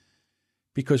retirement.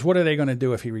 Because what are they going to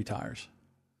do if he retires?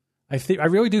 I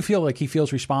really do feel like he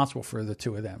feels responsible for the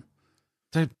two of them.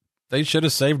 They should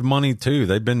have saved money too.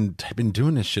 They've been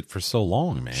doing this shit for so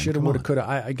long, man. Should have, would have, could have.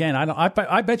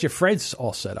 I bet you Fred's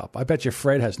all set up. I bet you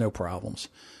Fred has no problems.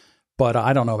 But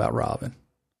I don't know about Robin.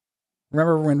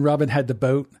 Remember when Robin had the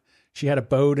boat? She had a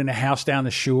boat and a house down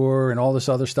the shore and all this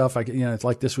other stuff. It's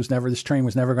like this train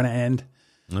was never going to end.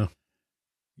 No.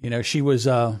 She was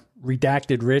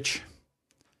redacted rich.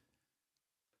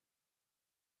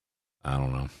 I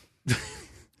don't know.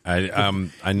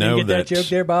 I know you get that joke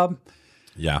there, Bob?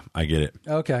 Yeah, I get it.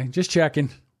 Okay, just checking.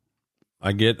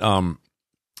 I get Joe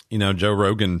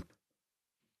Rogan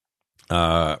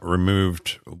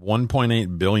removed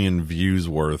 1.8 billion views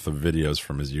worth of videos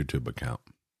from his YouTube account.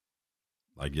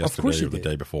 Like yesterday or the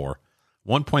day before.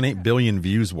 1.8 billion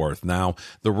views worth. Now,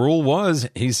 the rule was,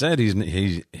 he said he's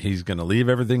going to leave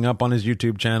everything up on his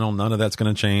YouTube channel. None of that's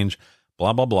going to change.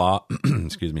 Blah, blah, blah.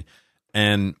 Excuse me.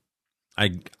 And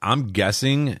I'm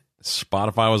guessing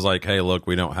Spotify was like, hey, look,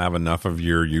 we don't have enough of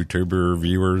your YouTuber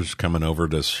viewers coming over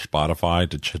to Spotify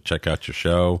to check out your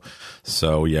show.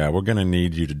 So, yeah, we're going to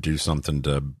need you to do something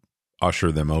to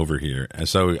usher them over here. And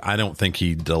so I don't think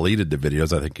he deleted the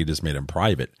videos. I think he just made them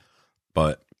private.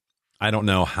 But I don't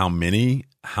know how many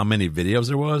videos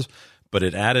there was, but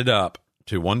it added up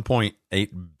to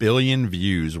 1.8 billion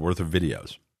views worth of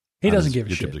videos. He doesn't give a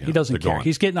shit. He doesn't care.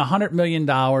 He's getting $100 million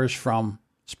from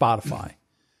Spotify.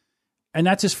 And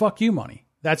that's his fuck you money.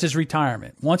 That's his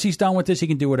retirement. Once he's done with this, he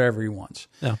can do whatever he wants.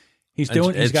 Yeah. He's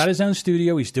got his own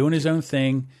studio. He's doing his own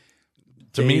thing.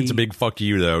 To me, it's a big fuck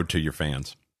you, though, to your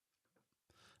fans.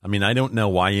 I mean, I don't know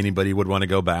why anybody would want to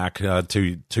go back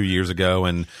 2 years ago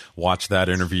and watch that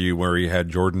interview where he had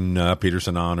Jordan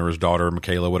Peterson on, or his daughter,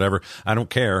 Michaela, whatever. I don't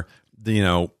care.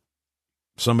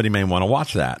 Somebody may want to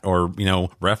watch that or,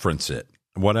 reference it,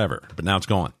 whatever. But now it's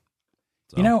gone.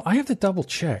 You know, I have to double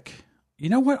check. You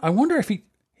know what? I wonder if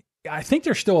I think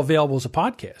they're still available as a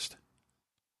podcast.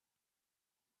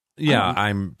 Yeah,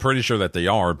 I'm pretty sure that they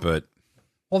are, but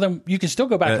well, then you can still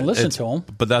go back and listen to them.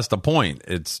 But that's the point.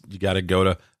 You got to go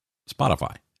to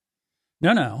Spotify.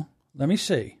 No. Let me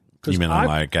see. You mean on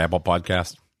like Apple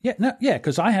Podcast? Yeah,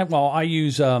 because I have. Well, I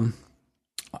use. I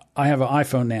have an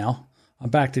iPhone now. I'm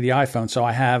back to the iPhone, so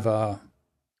I have the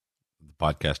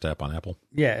podcast app on Apple.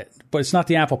 Yeah, but it's not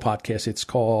the Apple Podcast. It's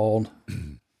called.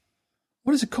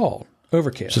 What is it called?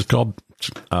 Overcast. It's called.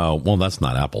 Well, that's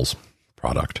not Apple's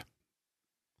product.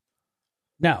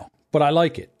 No, but I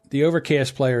like it. The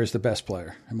Overcast player is the best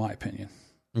player, in my opinion.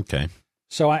 Okay.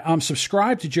 So I'm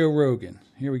subscribed to Joe Rogan.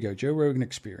 Here we go. Joe Rogan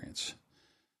Experience.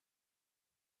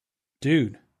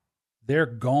 Dude, they're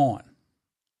gone.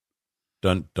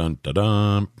 Dun, dun, dun,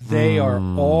 dun. They are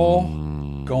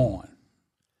all gone.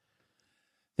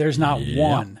 There's not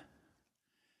one.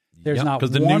 There's not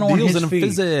one one on his feed.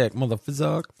 Physic.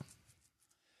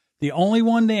 The only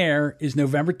one there is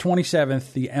November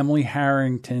 27th, the Emily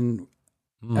Harrington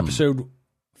episode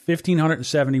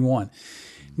 1571.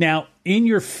 Now, in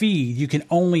your feed, you can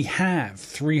only have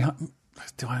 300.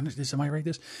 Am I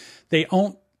right? They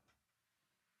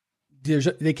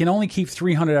can only keep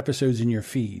 300 episodes in your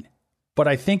feed. But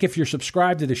I think if you're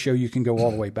subscribed to the show, you can go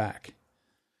all the way back.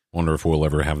 Wonder if we'll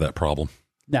ever have that problem.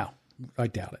 No, I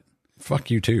doubt it. Fuck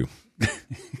you too.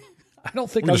 I don't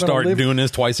think I'm going to start doing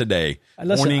this twice a day.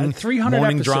 Listen, 300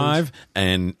 morning episodes. Drive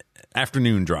and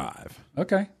afternoon drive.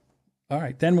 Okay. All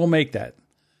right. Then we'll make that.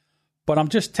 But I'm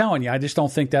just telling you, I just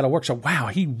don't think that'll work. So, wow,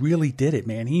 he really did it,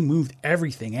 man. He moved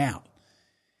everything out.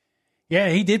 Yeah,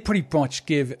 he did pretty much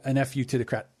give an FU to the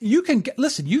crowd. You can go and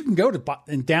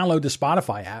download the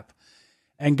Spotify app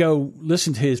and go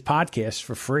listen to his podcast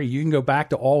for free. You can go back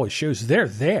to all his shows. They're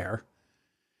there.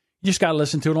 You just got to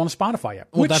listen to it on the Spotify app.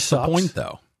 Well, that's the point,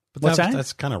 though. But What's that?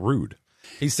 That's kind of rude.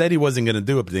 He said he wasn't going to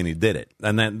do it, but then he did it.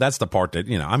 And that's the part that,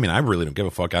 I mean, I really don't give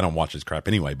a fuck. I don't watch his crap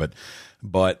anyway. But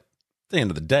at the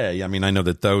end of the day, I mean, I know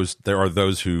that there are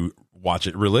those who watch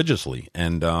it religiously.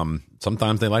 And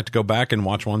sometimes they like to go back and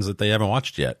watch ones that they haven't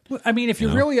watched yet. Well, I mean, if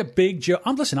you're really a big Joe,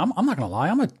 I'm not going to lie.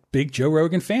 I'm a big Joe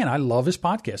Rogan fan. I love his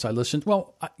podcast. I listen.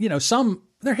 Well, some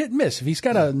they're hit and miss. If he's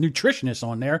got a nutritionist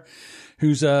on there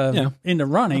who's in the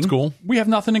running, that's cool. We have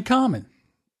nothing in common.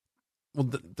 Well,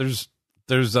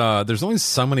 there's only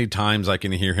so many times I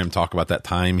can hear him talk about that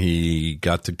time he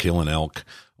got to kill an elk,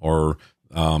 or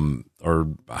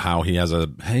how he has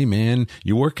hey man,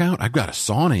 you work out? I've got a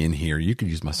sauna in here. You could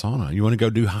use my sauna. You want to go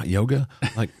do hot yoga?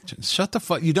 Like, shut the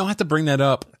fuck. You don't have to bring that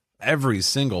up every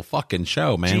single fucking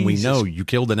show, man. We know you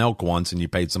killed an elk once and you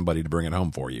paid somebody to bring it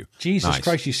home for you. Jesus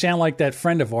Christ, you sound like that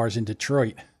friend of ours in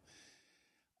Detroit.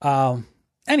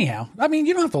 Anyhow, I mean,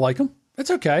 you don't have to like him.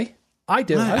 It's okay. I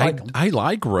do. I like him. I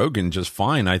like Rogan just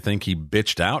fine. I think he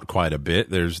bitched out quite a bit.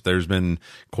 There's been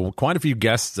quite a few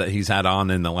guests that he's had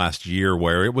on in the last year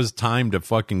where it was time to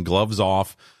fucking gloves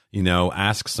off,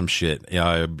 ask some shit.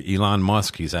 Elon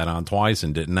Musk, he's had on twice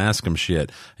and didn't ask him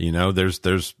shit. There's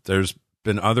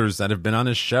been others that have been on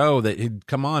his show that,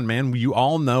 come on, man, you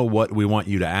all know what we want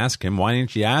you to ask him. Why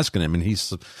aren't you asking him? And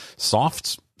he's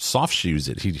soft shoes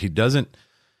it. He doesn't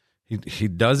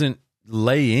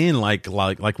lay in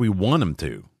like we want him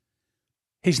to.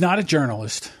 He's not a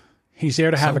journalist. He's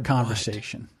there to have a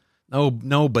conversation.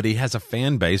 No, but he has a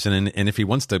fan base, and if he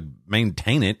wants to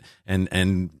maintain it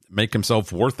and make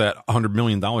himself worth that $100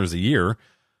 million a year,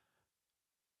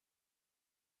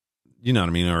 you know what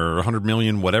I mean, or 100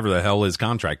 million, whatever the hell his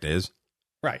contract is,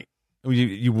 right?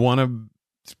 You want to?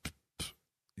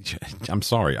 I'm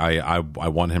sorry, I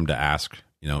want him to ask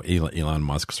Elon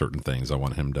Musk certain things. I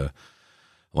want him to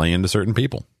lay into certain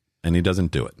people, and he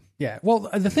doesn't do it. Yeah. Well,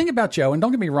 the thing about Joe, and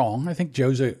don't get me wrong, I think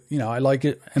Joe's I like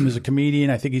him as a comedian.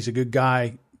 I think he's a good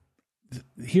guy.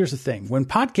 Here's the thing. When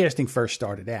podcasting first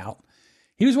started out,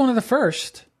 he was one of the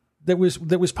first that was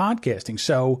podcasting.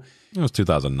 So it was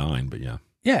 2009, but yeah.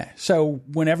 Yeah. So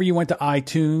whenever you went to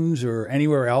iTunes or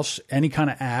anywhere else, any kind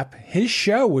of app, his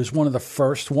show was one of the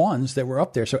first ones that were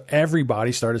up there. So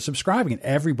everybody started subscribing and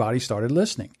everybody started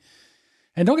listening.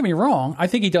 And don't get me wrong, I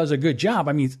think he does a good job.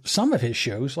 I mean, some of his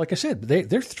shows, like I said, they're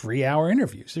 3-hour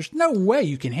interviews. There's no way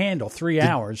you can handle 3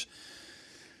 hours,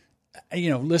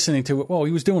 listening to it. Well,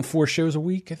 he was doing 4 shows a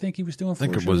week. I think he was doing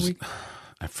 4 shows a week.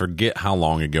 I forget how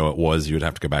long ago it was. You would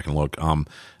have to go back and look.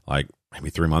 Like maybe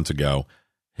 3 months ago,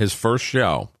 his first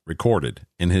show recorded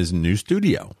in his new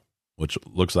studio, which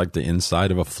looks like the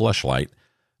inside of a fleshlight.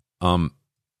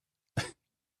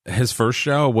 His first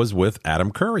show was with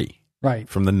Adam Curry. Right.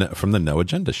 From the No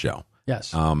Agenda show.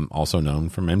 Yes. Also known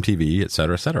from MTV, et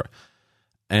cetera, et cetera.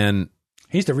 And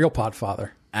He's the real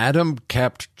podfather. Adam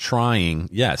kept trying.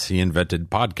 Yes, he invented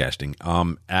podcasting.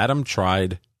 Adam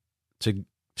tried to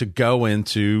go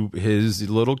into his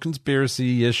little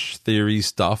conspiracy-ish theory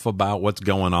stuff about what's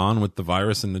going on with the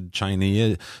virus and the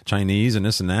Chinese and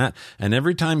this and that. And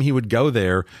every time he would go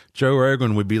there, Joe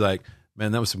Rogan would be like,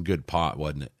 "Man, that was some good pot,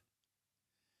 wasn't it?"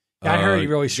 I heard he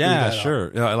really screwed that up. Sure.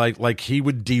 Like he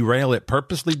would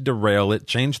purposely derail it,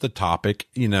 change the topic,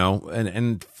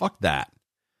 and fuck that.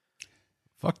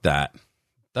 Fuck that.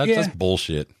 That's just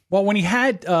bullshit. Well, when he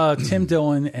had Tim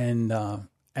Dillon and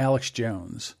Alex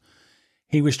Jones,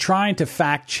 he was trying to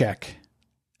fact check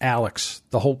Alex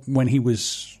when he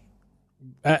was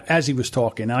as he was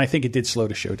talking, and I think it did slow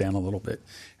the show down a little bit,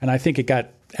 and I think it got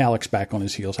Alex back on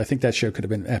his heels. I think that show could have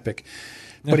been epic,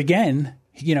 but again,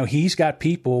 he's got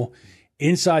people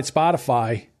inside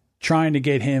Spotify trying to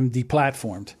get him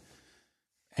deplatformed.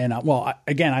 And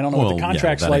again, I don't know what the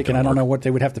contract's like, and I don't know what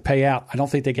they would have to pay out. I don't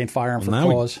think they can fire him for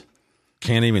cause.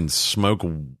 Can't even smoke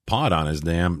pot on his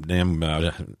damn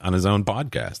on his own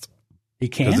podcast. He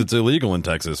can't, because it's illegal in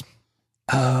Texas.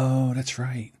 Oh, that's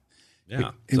right.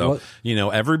 Yeah.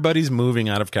 Everybody's moving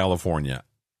out of California.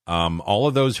 All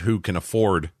of those who can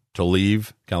afford to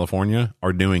leave California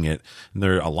are doing it. And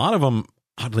a lot of them,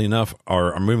 oddly enough,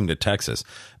 are moving to Texas.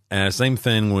 And same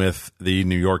thing with the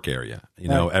New York area.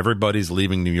 Everybody's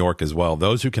leaving New York as well.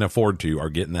 Those who can afford to are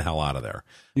getting the hell out of there.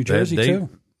 New Jersey too.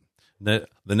 The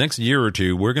next year or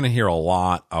two, we're going to hear a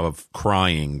lot of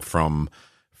crying from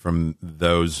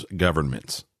those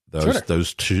governments.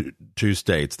 Those two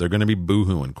states. They're going to be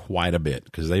boohooing quite a bit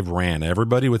because they've ran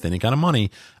everybody with any kind of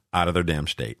money out of their damn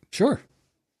state. Sure,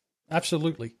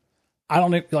 absolutely. I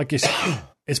don't know. Like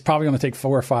it's probably going to take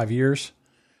 4 or 5 years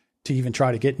to even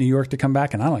try to get New York to come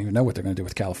back. And I don't even know what they're going to do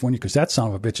with California, because that son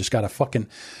of a bitch has got a fucking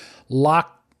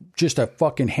just a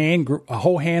fucking a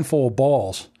whole handful of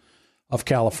balls of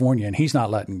California, and he's not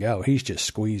letting go. He's just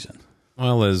squeezing.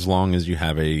 Well, as long as you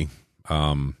have a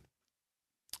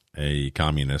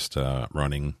communist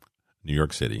running New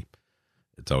York City,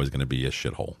 it's always going to be a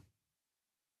shithole.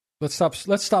 Let's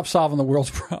stop solving the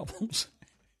world's problems.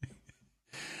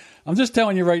 I'm just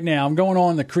telling you right now, I'm going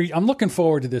on I'm looking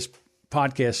forward to this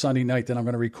podcast Sunday night that I'm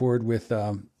going to record with,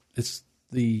 it's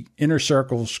the Inner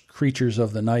Circle's Creatures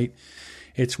of the Night.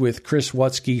 It's with Chris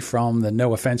Wutsky from the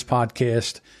No Offense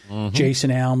podcast,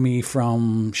 Jason Alme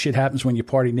from Shit Happens When You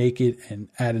Party Naked, and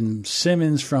Adam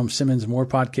Simmons from Simmons More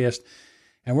podcast.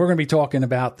 And we're going to be talking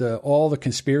about all the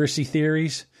conspiracy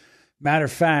theories. Matter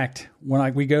of fact,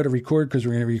 when we go to record, because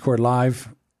we're going to record live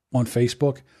on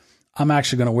Facebook, I'm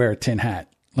actually going to wear a tin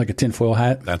hat, like a tinfoil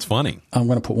hat. That's funny. I'm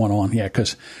going to put one on,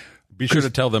 because... Be sure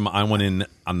to tell them I went in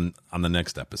on the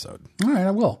next episode. All right,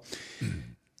 I will.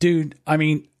 Dude, I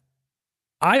mean,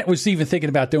 I was even thinking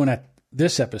about doing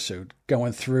this episode,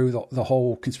 going through the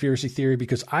whole conspiracy theory,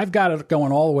 because I've got it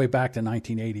going all the way back to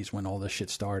 1980s when all this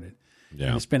shit started. Yeah.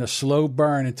 And it's been a slow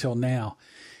burn until now.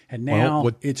 And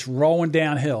now it's rolling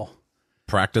downhill.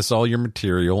 Practice all your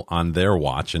material on their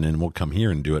watch, and then we'll come here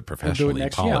and do it professionally. We'll do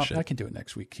it next, I can do it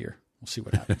next week here. We'll see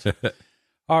what happens.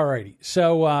 All righty.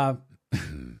 So...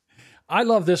 I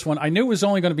love this one. I knew it was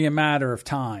only going to be a matter of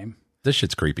time. This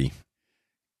shit's creepy.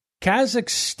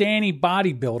 Kazakhstani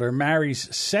bodybuilder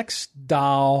marries sex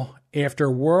doll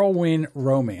after whirlwind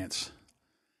romance.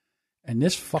 And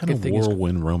this fucking kind of thing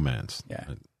whirlwind romance.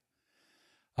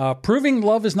 Yeah. Proving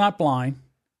love is not blind,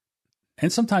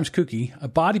 and sometimes kooky, a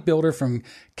bodybuilder from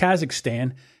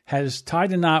Kazakhstan has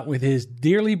tied a knot with his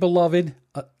dearly beloved,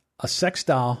 a sex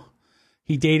doll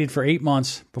he dated for 8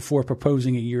 months before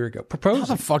proposing a year ago. How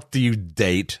the fuck do you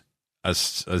date a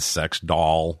sex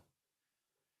doll?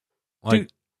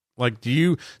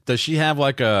 Does she have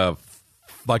like a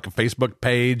Facebook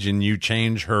page and you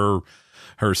change her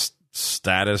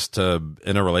status to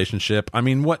in a relationship? I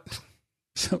mean, what?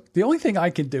 So the only thing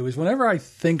I can do is whenever I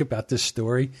think about this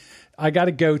story, I got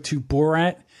to go to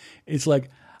Borat. It's like,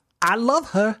 I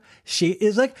love her. She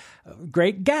is a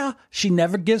great gal. She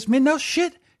never gives me no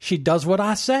shit. She does what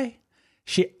I say.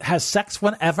 She has sex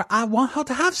whenever I want her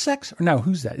to have sex. Or no,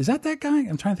 who's that? Is that guy?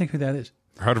 I'm trying to think who that is.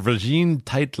 Her vagine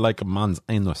tight like a man's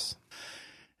anus.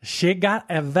 She got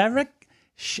a very...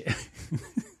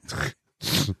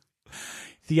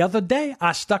 The other day,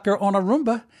 I stuck her on a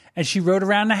Roomba, and she rode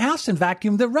around the house and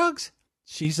vacuumed the rugs.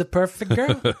 She's a perfect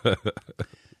girl.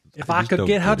 If I could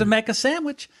get her to make a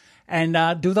sandwich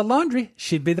and do the laundry,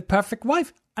 she'd be the perfect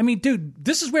wife. I mean, dude,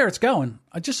 this is where it's going.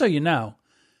 Just so you know.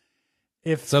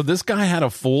 So this guy had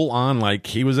a full on, like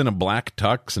he was in a black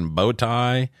tux and bow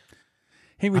tie.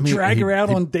 He would drag her out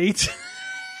on dates.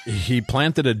 He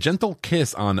planted a gentle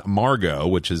kiss on Margot,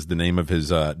 which is the name of his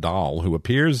doll, who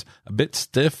appears a bit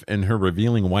stiff in her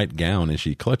revealing white gown as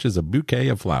she clutches a bouquet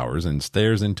of flowers and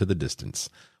stares into the distance.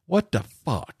 What the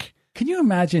fuck? Can you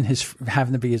imagine his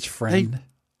having to be his friend?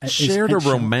 Shared a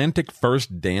romantic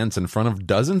first dance in front of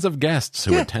dozens of guests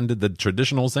who attended the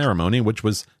traditional ceremony, which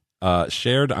was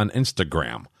shared on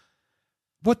Instagram.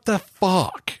 What the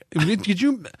fuck? Did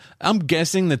you? I'm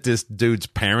guessing that this dude's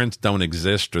parents don't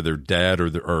exist, or they're dead,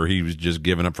 or he was just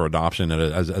given up for adoption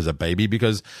as a baby.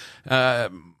 Because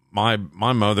my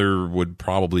mother would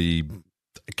probably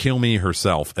kill me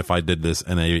herself if I did this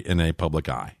in a public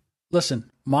eye. Listen,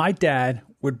 my dad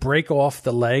would break off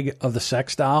the leg of the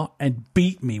sex doll and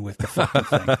beat me with the fucking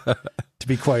thing. To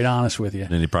be quite honest with you,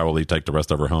 and he'd probably take the rest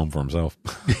of her home for himself.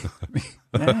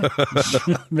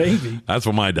 Maybe. That's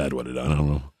what my dad would have done. I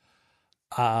don't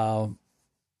know.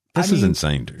 This is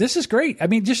insane, dude. This is great. I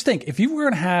mean, just think, if you were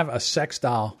going to have a sex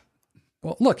doll,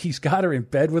 well, look, he's got her in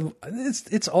bed with.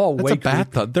 It's all way. It's a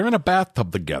bathtub. They're in a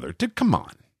bathtub together, dude. Come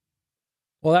on.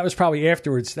 Well, that was probably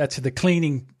afterwards. That's the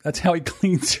cleaning. That's how he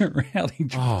cleans her out. He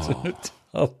drops her in the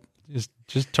tub.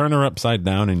 Just turn her upside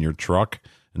down in your truck,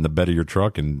 in the bed of your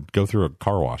truck, and go through a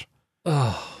car wash.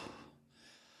 Oh.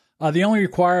 The only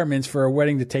requirements for a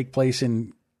wedding to take place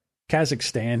in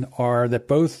Kazakhstan are that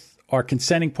both are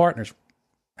consenting partners.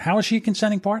 How is she a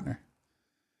consenting partner?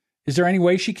 Is there any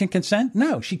way she can consent?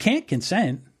 No, she can't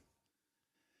consent.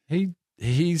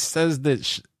 He says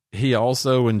that he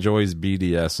also enjoys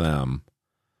BDSM.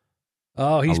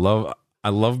 Oh, I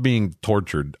love being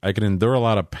tortured. I can endure a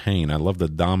lot of pain. I love to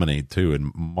dominate too.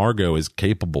 And Margot is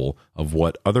capable of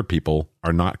what other people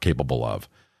are not capable of.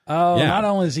 Oh, yeah. Not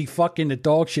only is he fucking the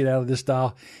dog shit out of this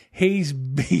doll, he's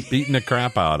beating the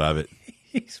crap out of it.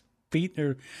 He's beating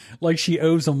her like she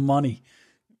owes him money.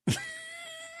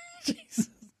 Jesus.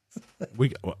 We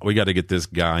got to get this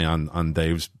guy on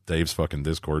Dave's fucking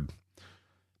Discord.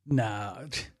 Nah,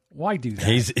 why do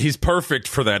that? He's perfect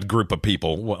for that group of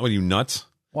people. What are you, nuts?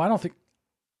 Well, I don't think,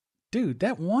 dude.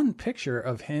 That one picture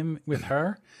of him with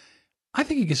her, I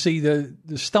think you can see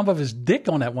the stump of his dick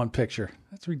on that one picture.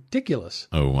 That's ridiculous.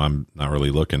 Oh, I'm not really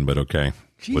looking, but okay.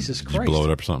 Jesus Christ! Did you blow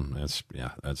it up or something?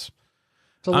 That's.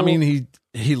 I mean,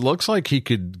 he looks like he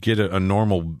could get a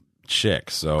normal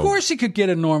chick. So of course he could get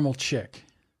a normal chick.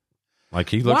 Like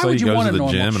he looks like he goes to the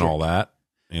gym and all that.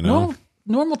 You know,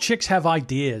 normal chicks have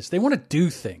ideas. They want to do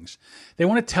things. They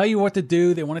want to tell you what to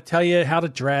do. They want to tell you how to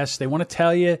dress. They want to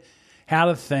tell you how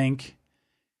to think.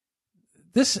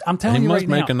 This, I'm telling you right now. He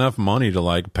must make enough money to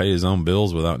like pay his own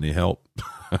bills without any help.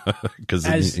 Because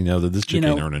this chick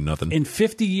ain't earning nothing. In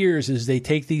 50 years, as they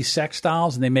take these sex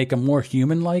dolls and they make them more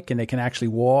human-like, and they can actually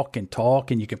walk and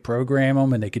talk, and you can program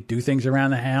them, and they could do things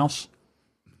around the house.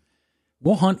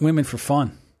 We'll hunt women for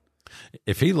fun.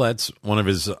 If he lets one of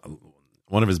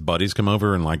his buddies come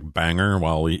over and like bang her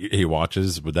while he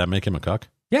watches, would that make him a cuck?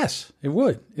 Yes, it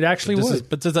would. It actually would.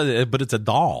 But it's a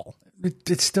doll.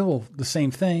 It's still the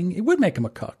same thing. It would make him a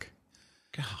cuck.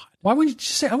 God, why would you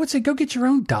just say? I would say go get your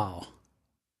own doll.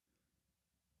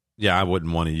 Yeah, I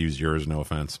wouldn't want to use yours. No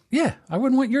offense. Yeah, I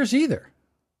wouldn't want yours either.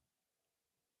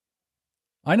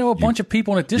 I know a bunch of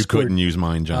people in a Discord. You couldn't use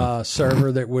mine, John.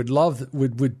 Server that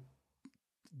would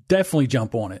definitely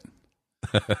jump on it.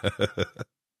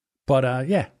 But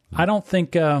yeah, I don't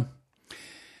think. I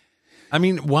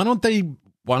mean, why don't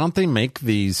they make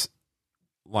these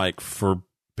like for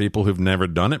people who've never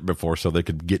done it before, so they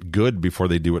could get good before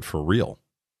they do it for real?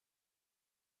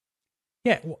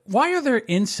 Yeah, why are there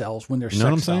incels when they're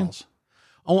sex dolls?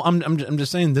 Oh, I'm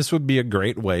just saying this would be a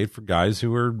great way for guys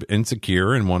who are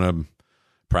insecure and want to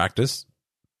practice.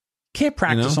 You can't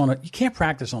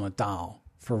practice on a doll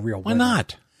for real. Why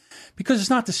not? Because it's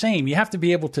not the same. You have to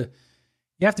be able to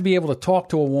talk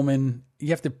to a woman. You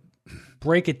have to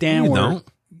break it down. You don't.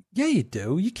 Yeah, you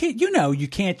do. You can't. You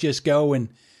can't just go and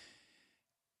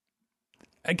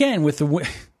again with the.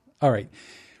 All right.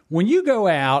 When you go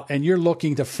out and you're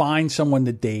looking to find someone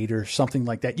to date or something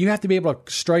like that, you have to be able to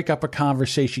strike up a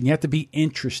conversation. You have to be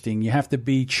interesting. You have to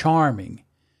be charming.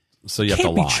 So you have to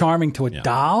lie. Can't be charming to a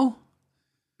doll.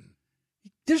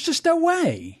 There's just no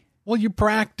way. Well, you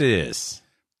practice.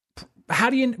 How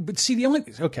do you? But see,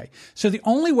 So the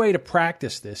only way to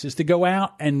practice this is to go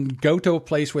out and go to a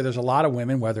place where there's a lot of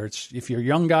women. Whether it's if you're a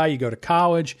young guy, you go to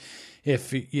college.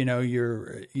 If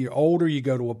you're older, you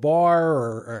go to a bar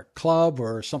or a club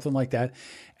or something like that,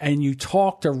 and you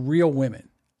talk to real women,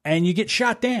 and you get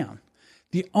shot down.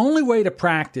 The only way to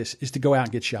practice is to go out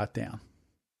and get shot down.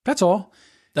 That's all.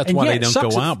 That's why they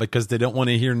don't go out, because they don't want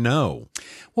to hear no.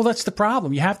 Well, that's the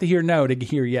problem. You have to hear no to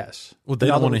hear yes. Well, they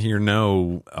don't want to hear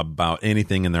no about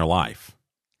anything in their life.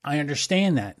 I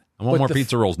understand that. I want But more the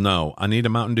pizza rolls. No. I need a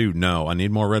Mountain Dew. No. I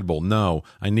need more Red Bull. No.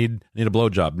 I need a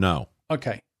blowjob. No.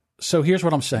 Okay. So here's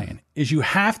what I'm saying is you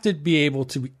have to be able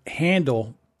to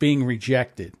handle being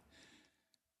rejected.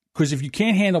 Because if you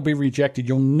can't handle being rejected,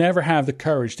 you'll never have the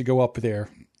courage to go up there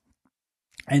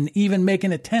and even make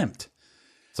an attempt.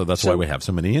 So that's why we have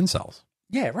so many incels.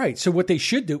 Yeah, right. So what they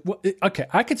should do, okay,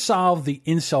 I could solve the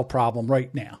incel problem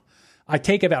right now. I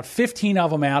take about 15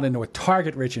 of them out into a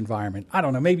target-rich environment. I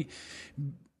don't know, maybe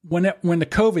when the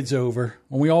COVID's over,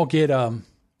 when we all get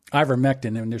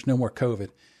ivermectin and there's no more COVID,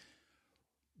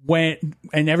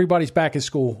 and everybody's back in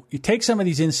school, you take some of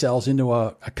these incels into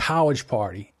a college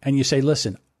party and you say,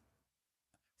 listen,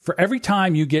 for every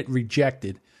time you get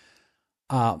rejected,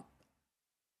 I'll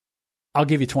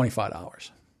give you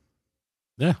 $25.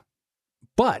 Yeah.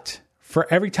 But for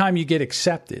every time you get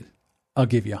accepted, I'll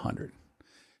give you $100.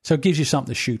 So it gives you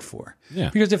something to shoot for. Yeah.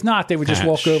 Because if not, they would just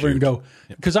walk over Shoot. and go.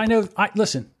 Because I know,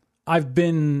 listen, I've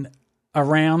been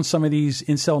around some of these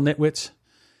incel nitwits,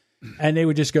 and they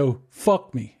would just go,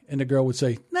 fuck me. And the girl would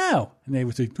say, no. And they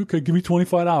would say, okay, give me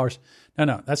 $25.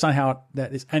 No, that's not how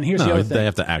that is. And here's the other thing. They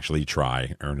have to actually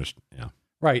try, earnest. Yeah.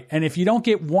 Right. And if you don't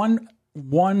get one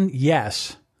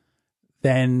yes,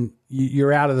 then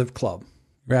you're out of the club.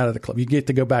 You're out of the club. You get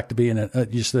to go back to being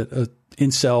just a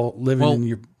incel living in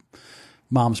your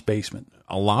mom's basement.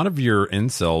 A lot of your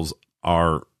incels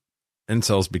are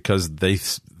incels because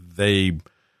they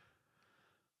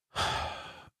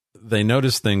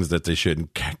notice things that they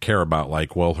shouldn't care about.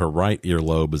 Like, well, her right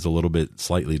earlobe is a little bit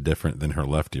slightly different than her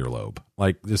left earlobe.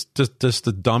 Like just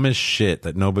the dumbest shit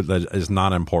that is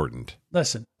not important.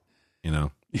 Listen,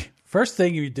 first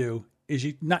thing you do is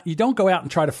you don't go out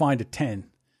and try to find a 10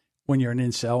 when you're an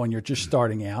incel and you're just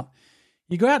starting out.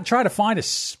 You go out and try to find a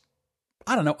 5.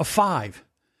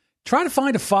 Try to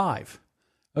find a 5.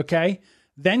 Okay.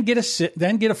 Then get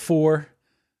a 4.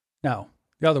 No,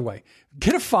 the other way.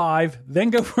 Get a 5,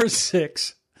 then go for a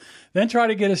 6, then try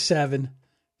to get a 7,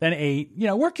 then 8.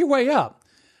 Work your way up.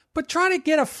 But try to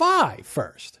get a 5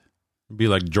 first. Be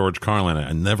like George Carlin.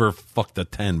 I never fucked a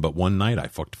 10, but one night I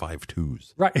fucked 5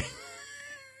 2s. Right.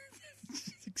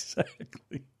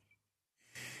 Exactly.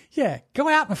 Yeah, go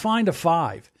out and find a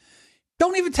 5.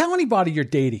 Don't even tell anybody you're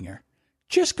dating her.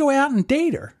 Just go out and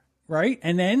date her, right?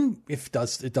 And then if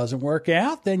it doesn't work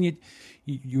out, then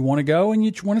you want to go and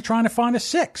you want to try to find a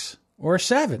 6 or a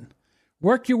 7.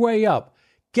 Work your way up.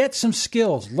 Get some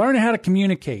skills. Learn how to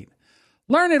communicate.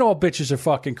 Learn that all bitches are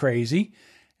fucking crazy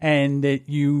and that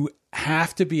you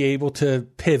have to be able to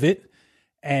pivot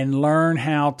and learn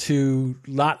how to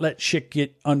not let shit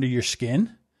get under your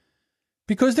skin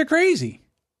because they're crazy.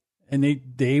 And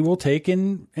they will take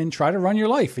and try to run your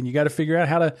life. And you got to figure out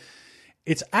how to...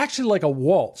 It's actually like a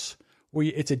waltz.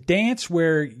 It's a dance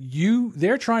where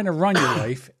they're trying to run your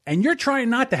life and you're trying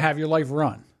not to have your life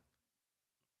run.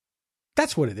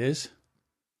 That's what it is.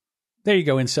 There you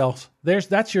go, incels.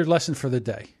 That's your lesson for the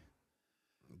day.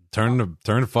 Turn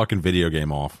the fucking video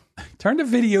game off. Turn the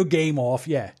video game off,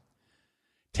 yeah.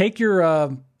 Take your,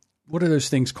 what are those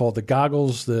things called? The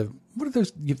goggles, what are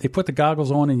those? They put the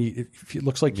goggles on and it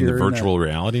looks like you're in virtual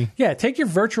reality? Yeah, take your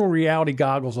virtual reality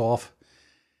goggles off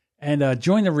and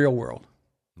join the real world.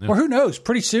 Yeah. Or who knows,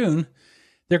 pretty soon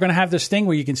they're going to have this thing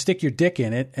where you can stick your dick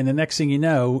in it and the next thing you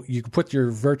know, you can put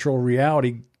your virtual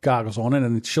reality goggles on it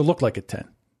and she'll look like a 10.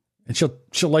 And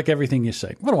she'll like everything you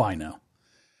say. What do I know?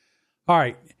 All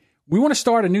right. We want to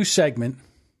start a new segment.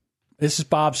 This is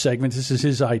Bob's segment. This is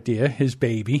his idea, his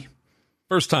baby.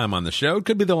 First time on the show. It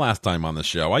could be the last time on the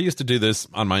show. I used to do this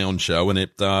on my own show, and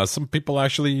some people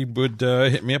actually would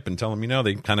hit me up and tell them,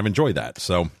 they kind of enjoy that.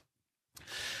 So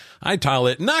I title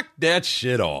it, Knock That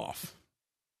Shit Off.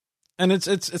 And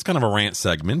it's kind of a rant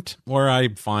segment where I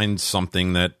find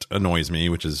something that annoys me,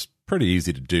 which is pretty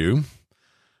easy to do.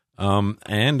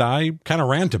 And I kind of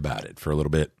rant about it for a little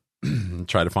bit,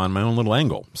 try to find my own little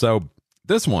angle. So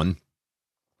this one,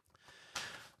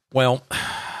 well,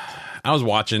 I was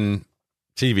watching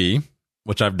TV,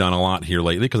 which I've done a lot here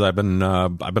lately because I've been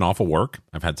off of work.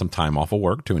 I've had some time off of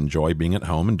work to enjoy being at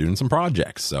home and doing some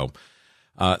projects. So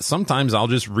sometimes I'll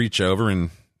just reach over and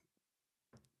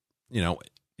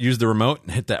use the remote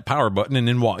and hit that power button and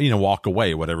then walk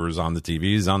away. Whatever is on the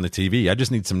TV is on the TV. I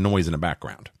just need some noise in the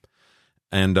background.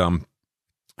 And,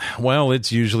 well,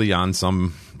 it's usually on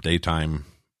some daytime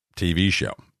TV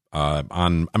show,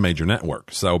 on a major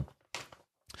network. So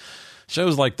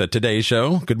shows like the Today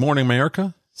Show, Good Morning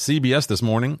America, CBS This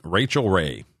Morning, Rachel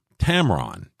Ray,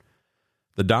 Tamron,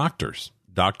 The Doctors,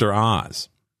 Dr. Oz.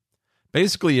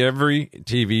 Basically every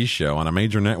TV show on a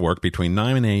major network between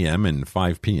 9 a.m. and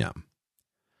 5 p.m.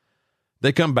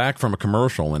 They come back from a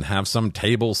commercial and have some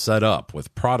table set up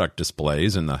with product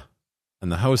displays, and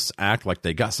the hosts act like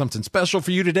they got something special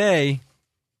for you today.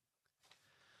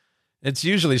 It's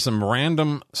usually some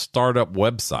random startup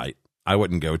website. I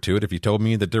wouldn't go to it if you told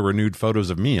me that there were nude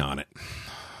photos of me on it.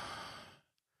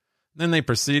 Then they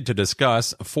proceed to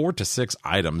discuss 4 to 6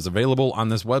 items available on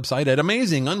this website at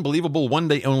amazing, unbelievable,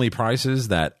 one-day-only prices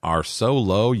that are so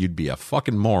low you'd be a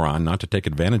fucking moron not to take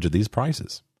advantage of these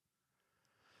prices.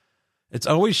 It's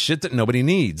always shit that nobody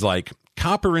needs, like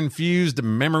copper-infused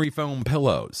memory foam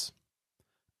pillows,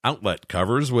 outlet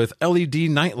covers with LED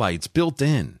nightlights built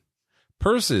in,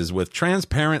 purses with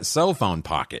transparent cell phone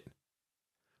pocket,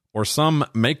 or some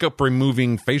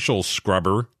makeup-removing facial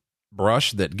scrubber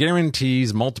brush that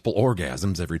guarantees multiple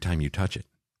orgasms every time you touch it.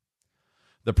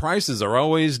 The prices are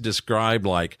always described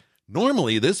like,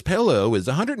 normally this pillow is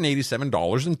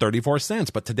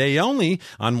 $187.34, but today only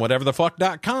on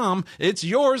whateverthefuck.com, it's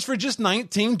yours for just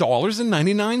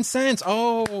 $19.99.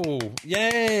 Oh,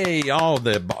 yay. Oh,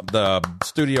 the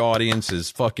studio audience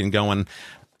is fucking going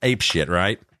ape shit,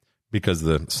 right? Because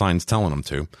the sign's telling them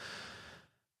to.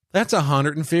 That's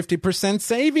 150%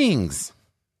 savings.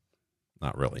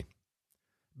 Not really.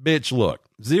 Bitch, look,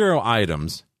 0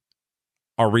 items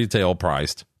are retail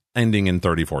priced, ending in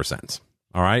 34 cents.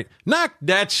 All right? Knock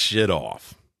that shit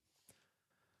off.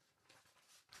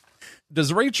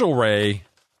 Does Rachel Ray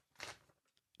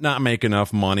not make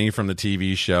enough money from the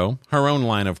TV show, her own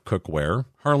line of cookware,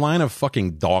 her line of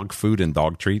fucking dog food and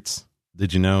dog treats?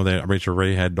 Did you know that Rachel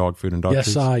Ray had dog food and dog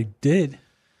treats? Yes, I did.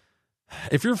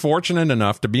 If you're fortunate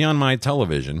enough to be on my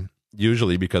television,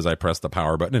 usually because I pressed the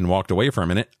power button and walked away for a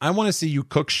minute, I want to see you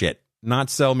cook shit, not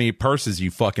sell me purses, you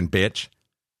fucking bitch.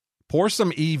 Pour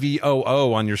some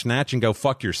EVOO on your snatch and go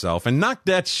fuck yourself and knock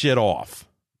that shit off.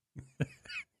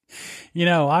 You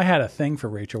know, I had a thing for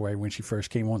Rachel Ray when she first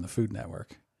came on the Food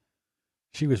Network.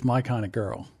 She was my kind of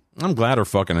girl. I'm glad her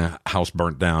fucking house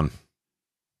burnt down.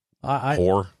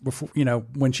 Whore. Before, you know,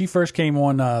 when she first came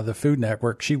on the Food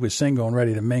Network, she was single and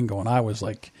ready to mingle. And I was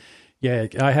like, yeah,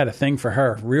 I had a thing for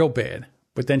her real bad.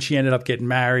 But then she ended up getting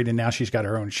married and now she's got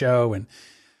her own show. And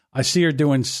I see her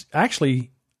doing, I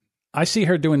see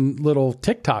her doing little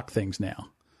TikTok things now.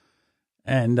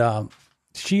 And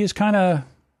she is kind of,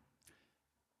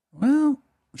 well,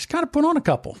 she's kind of put on a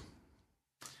couple.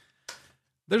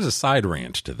 There's a side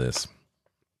rant to this.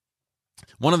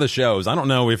 One of the shows, I don't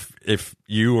know if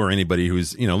you or anybody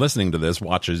who's, you know, listening to this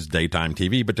watches daytime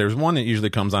TV, but there's one that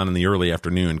usually comes on in the early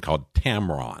afternoon called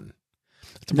Tamron.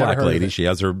 It's a black lady.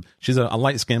 She's a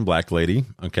light-skinned black lady.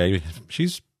 Okay.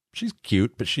 She's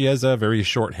cute, but she has a very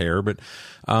short hair, but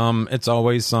it's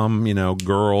always some, you know,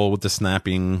 girl with the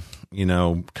snapping, you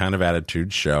know, kind of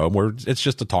attitude show where it's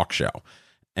just a talk show.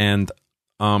 And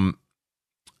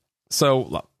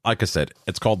so like I said,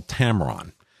 it's called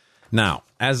Tamron. Now,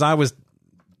 as I was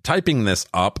typing this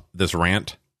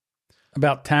rant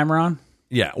about Tamron.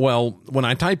 Yeah. Well, when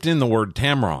I typed in the word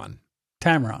Tamron,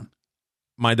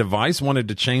 my device wanted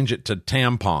to change it to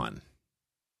tampon.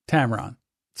 Tamron.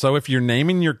 So if you're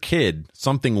naming your kid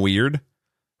something weird,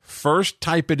 first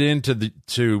type it into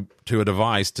to a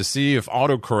device to see if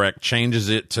autocorrect changes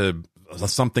it to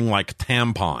something like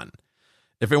tampon.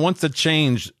 If it wants to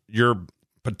change your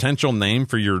potential name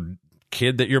for your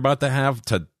kid that you're about to have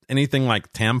to anything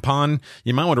like tampon,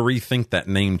 you might want to rethink that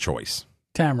name choice.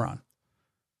 Tamron.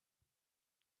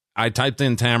 I typed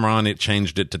in Tamron, it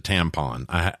changed it to tampon.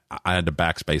 I had to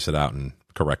backspace it out and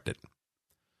correct it.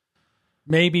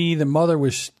 Maybe the mother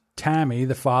was Tammy,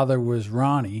 the father was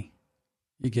Ronnie.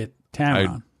 You get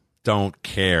Tamron. I don't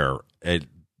care.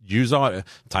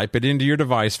 Type it into your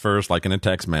device first, like in a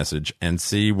text message, and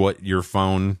see what your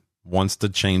phone wants to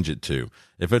change it to.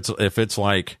 If it's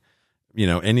like, you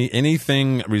know,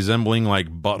 anything resembling like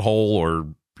butthole or,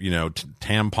 you know,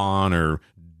 tampon or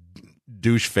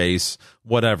douche face,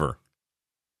 whatever.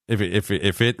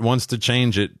 If it wants to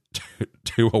change it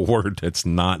to a word that's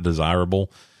not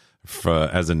desirable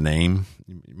as a name,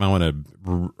 you might want to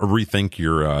rethink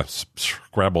your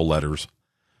Scrabble letters.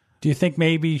 Do you think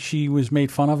maybe she was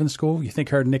made fun of in school? You think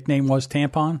her nickname was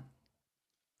Tampon?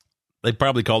 They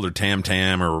probably called her Tam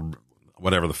Tam or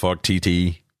whatever the fuck,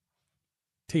 TT.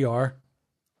 TR.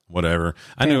 Whatever.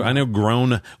 I know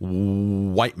grown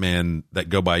white men that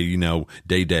go by, you know,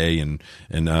 Day Day and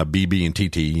BB and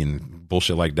TT and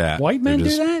bullshit like that. White men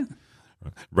do that?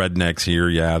 Rednecks here,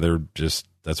 yeah,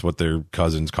 that's what their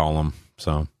cousins call them.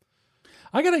 So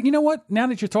I gotta, you know what? Now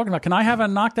that you're talking about, can I have a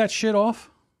knock that shit off?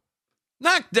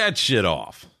 Knock that shit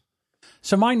off.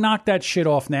 So my knock that shit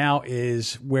off now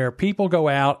is where people go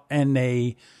out and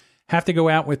they have to go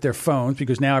out with their phones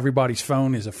because now everybody's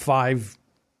phone is a 5G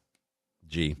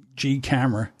G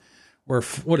camera, or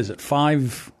what is it?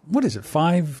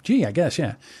 5G, I guess.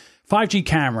 Yeah. 5G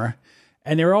camera.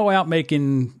 And they're all out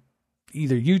making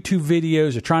either YouTube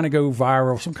videos or trying to go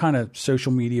viral, some kind of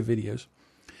social media videos.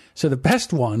 So the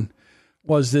best one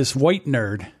was this white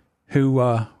nerd who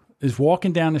is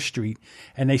walking down the street,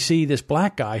 and they see this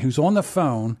black guy who's on the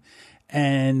phone,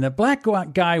 and the black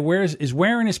guy is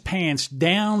wearing his pants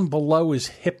down below his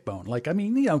hip bone, like, I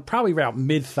mean, probably about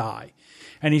mid-thigh,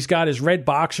 and he's got his red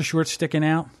boxer shorts sticking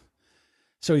out.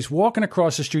 So he's walking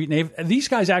across the street, and these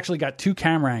guys actually got 2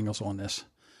 camera angles on this.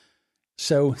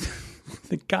 So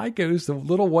the guy goes, the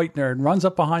little white nerd, runs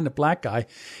up behind the black guy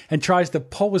and tries to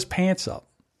pull his pants up.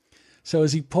 So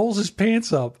as he pulls his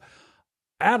pants up,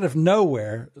 out of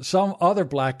nowhere, some other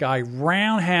black guy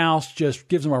just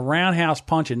gives him a roundhouse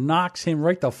punch and knocks him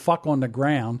right the fuck on the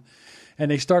ground.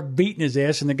 And they start beating his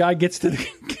ass, and the guy gets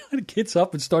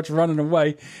up and starts running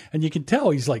away. And you can tell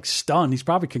he's like stunned. He's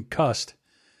probably concussed.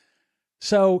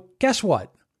 So guess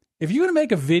what? If you're going to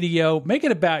make a video, make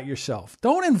it about yourself.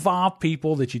 Don't involve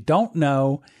people that you don't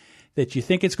know, that you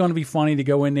think it's going to be funny to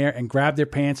go in there and grab their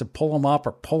pants and pull them up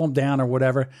or pull them down or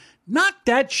whatever. Knock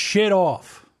that shit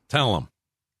off. Tell them.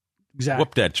 Exactly.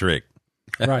 Whoop that trick.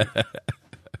 Right.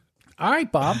 All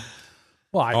right, Bob.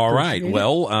 Well, all right.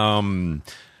 Well,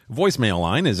 voicemail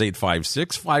line is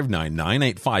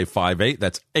 856-599-8558.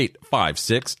 That's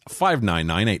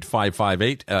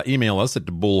 856-599-8558. Email us at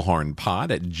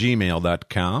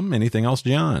bullhornpod@gmail.com. Anything else,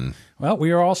 John? Well,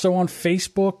 we are also on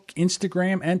Facebook,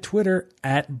 Instagram, and Twitter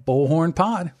at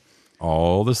Bullhorn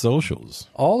All the socials.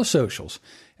 All the socials.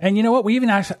 And you know what? We even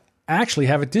actually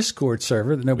have a Discord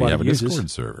server that nobody uses. We have a Discord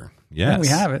server. Yes. Yeah, we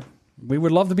have it. We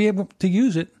would love to be able to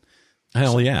use it.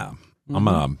 Hell yeah.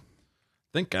 Mm-hmm.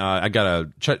 I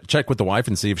gotta check with the wife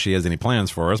and see if she has any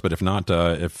plans for us. But if not,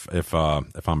 if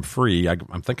I'm free, I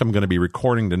think I'm going to be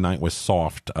recording tonight with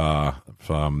Soft.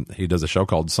 He does a show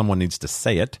called "Someone Needs to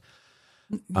Say It."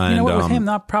 You know what? With him,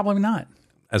 probably not.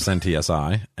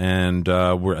 SNTSI, and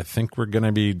I think we're going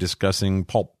to be discussing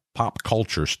pop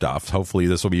culture stuff. Hopefully,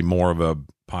 this will be more of a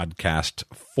podcast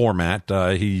format.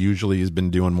 He usually has been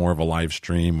doing more of a live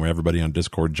stream where everybody on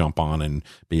Discord jump on and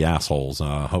be assholes.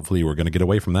 Hopefully we're going to get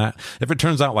away from that. If it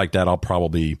turns out like that, I'll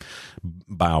probably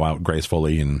bow out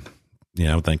gracefully and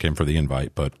thank him for the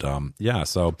invite. But yeah,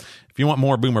 so if you want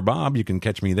more Boomer Bob, you can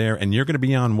catch me there. And you're going to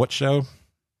be on what show?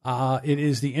 It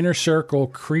is the Inner Circle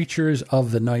Creatures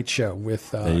of the Night show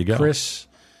with Chris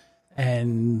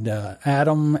and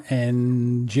Adam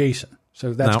and Jason.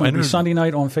 So that's going to be Sunday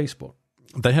night on Facebook.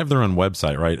 They have their own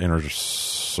website, right? Inner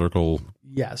Circle.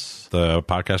 Yes. The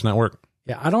podcast network.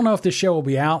 Yeah. I don't know if this show will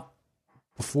be out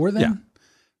before then,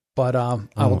 but I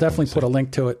will definitely put a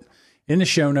link to it in the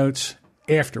show notes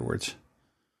afterwards.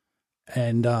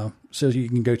 And so you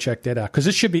can go check that out. Because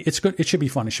it's good. It should be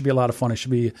fun. It should be a lot of fun. It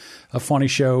should be a funny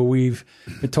show. We've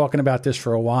been talking about this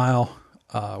for a while.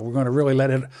 We're going to really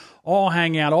let it all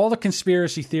hang out, all the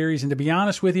conspiracy theories. And to be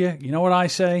honest with you, you know what I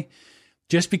say?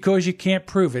 Just because you can't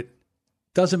prove it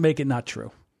doesn't make it not true.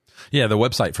 Yeah, the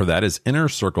website for that is Inner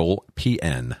Circle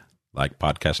PN, like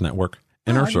podcast network,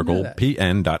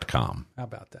 innercirclepn.com. How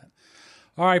about that?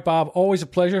 All right, Bob, always a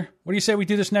pleasure. What do you say we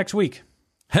do this next week?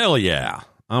 Hell yeah.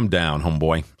 I'm down,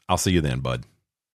 homeboy. I'll see you then, bud.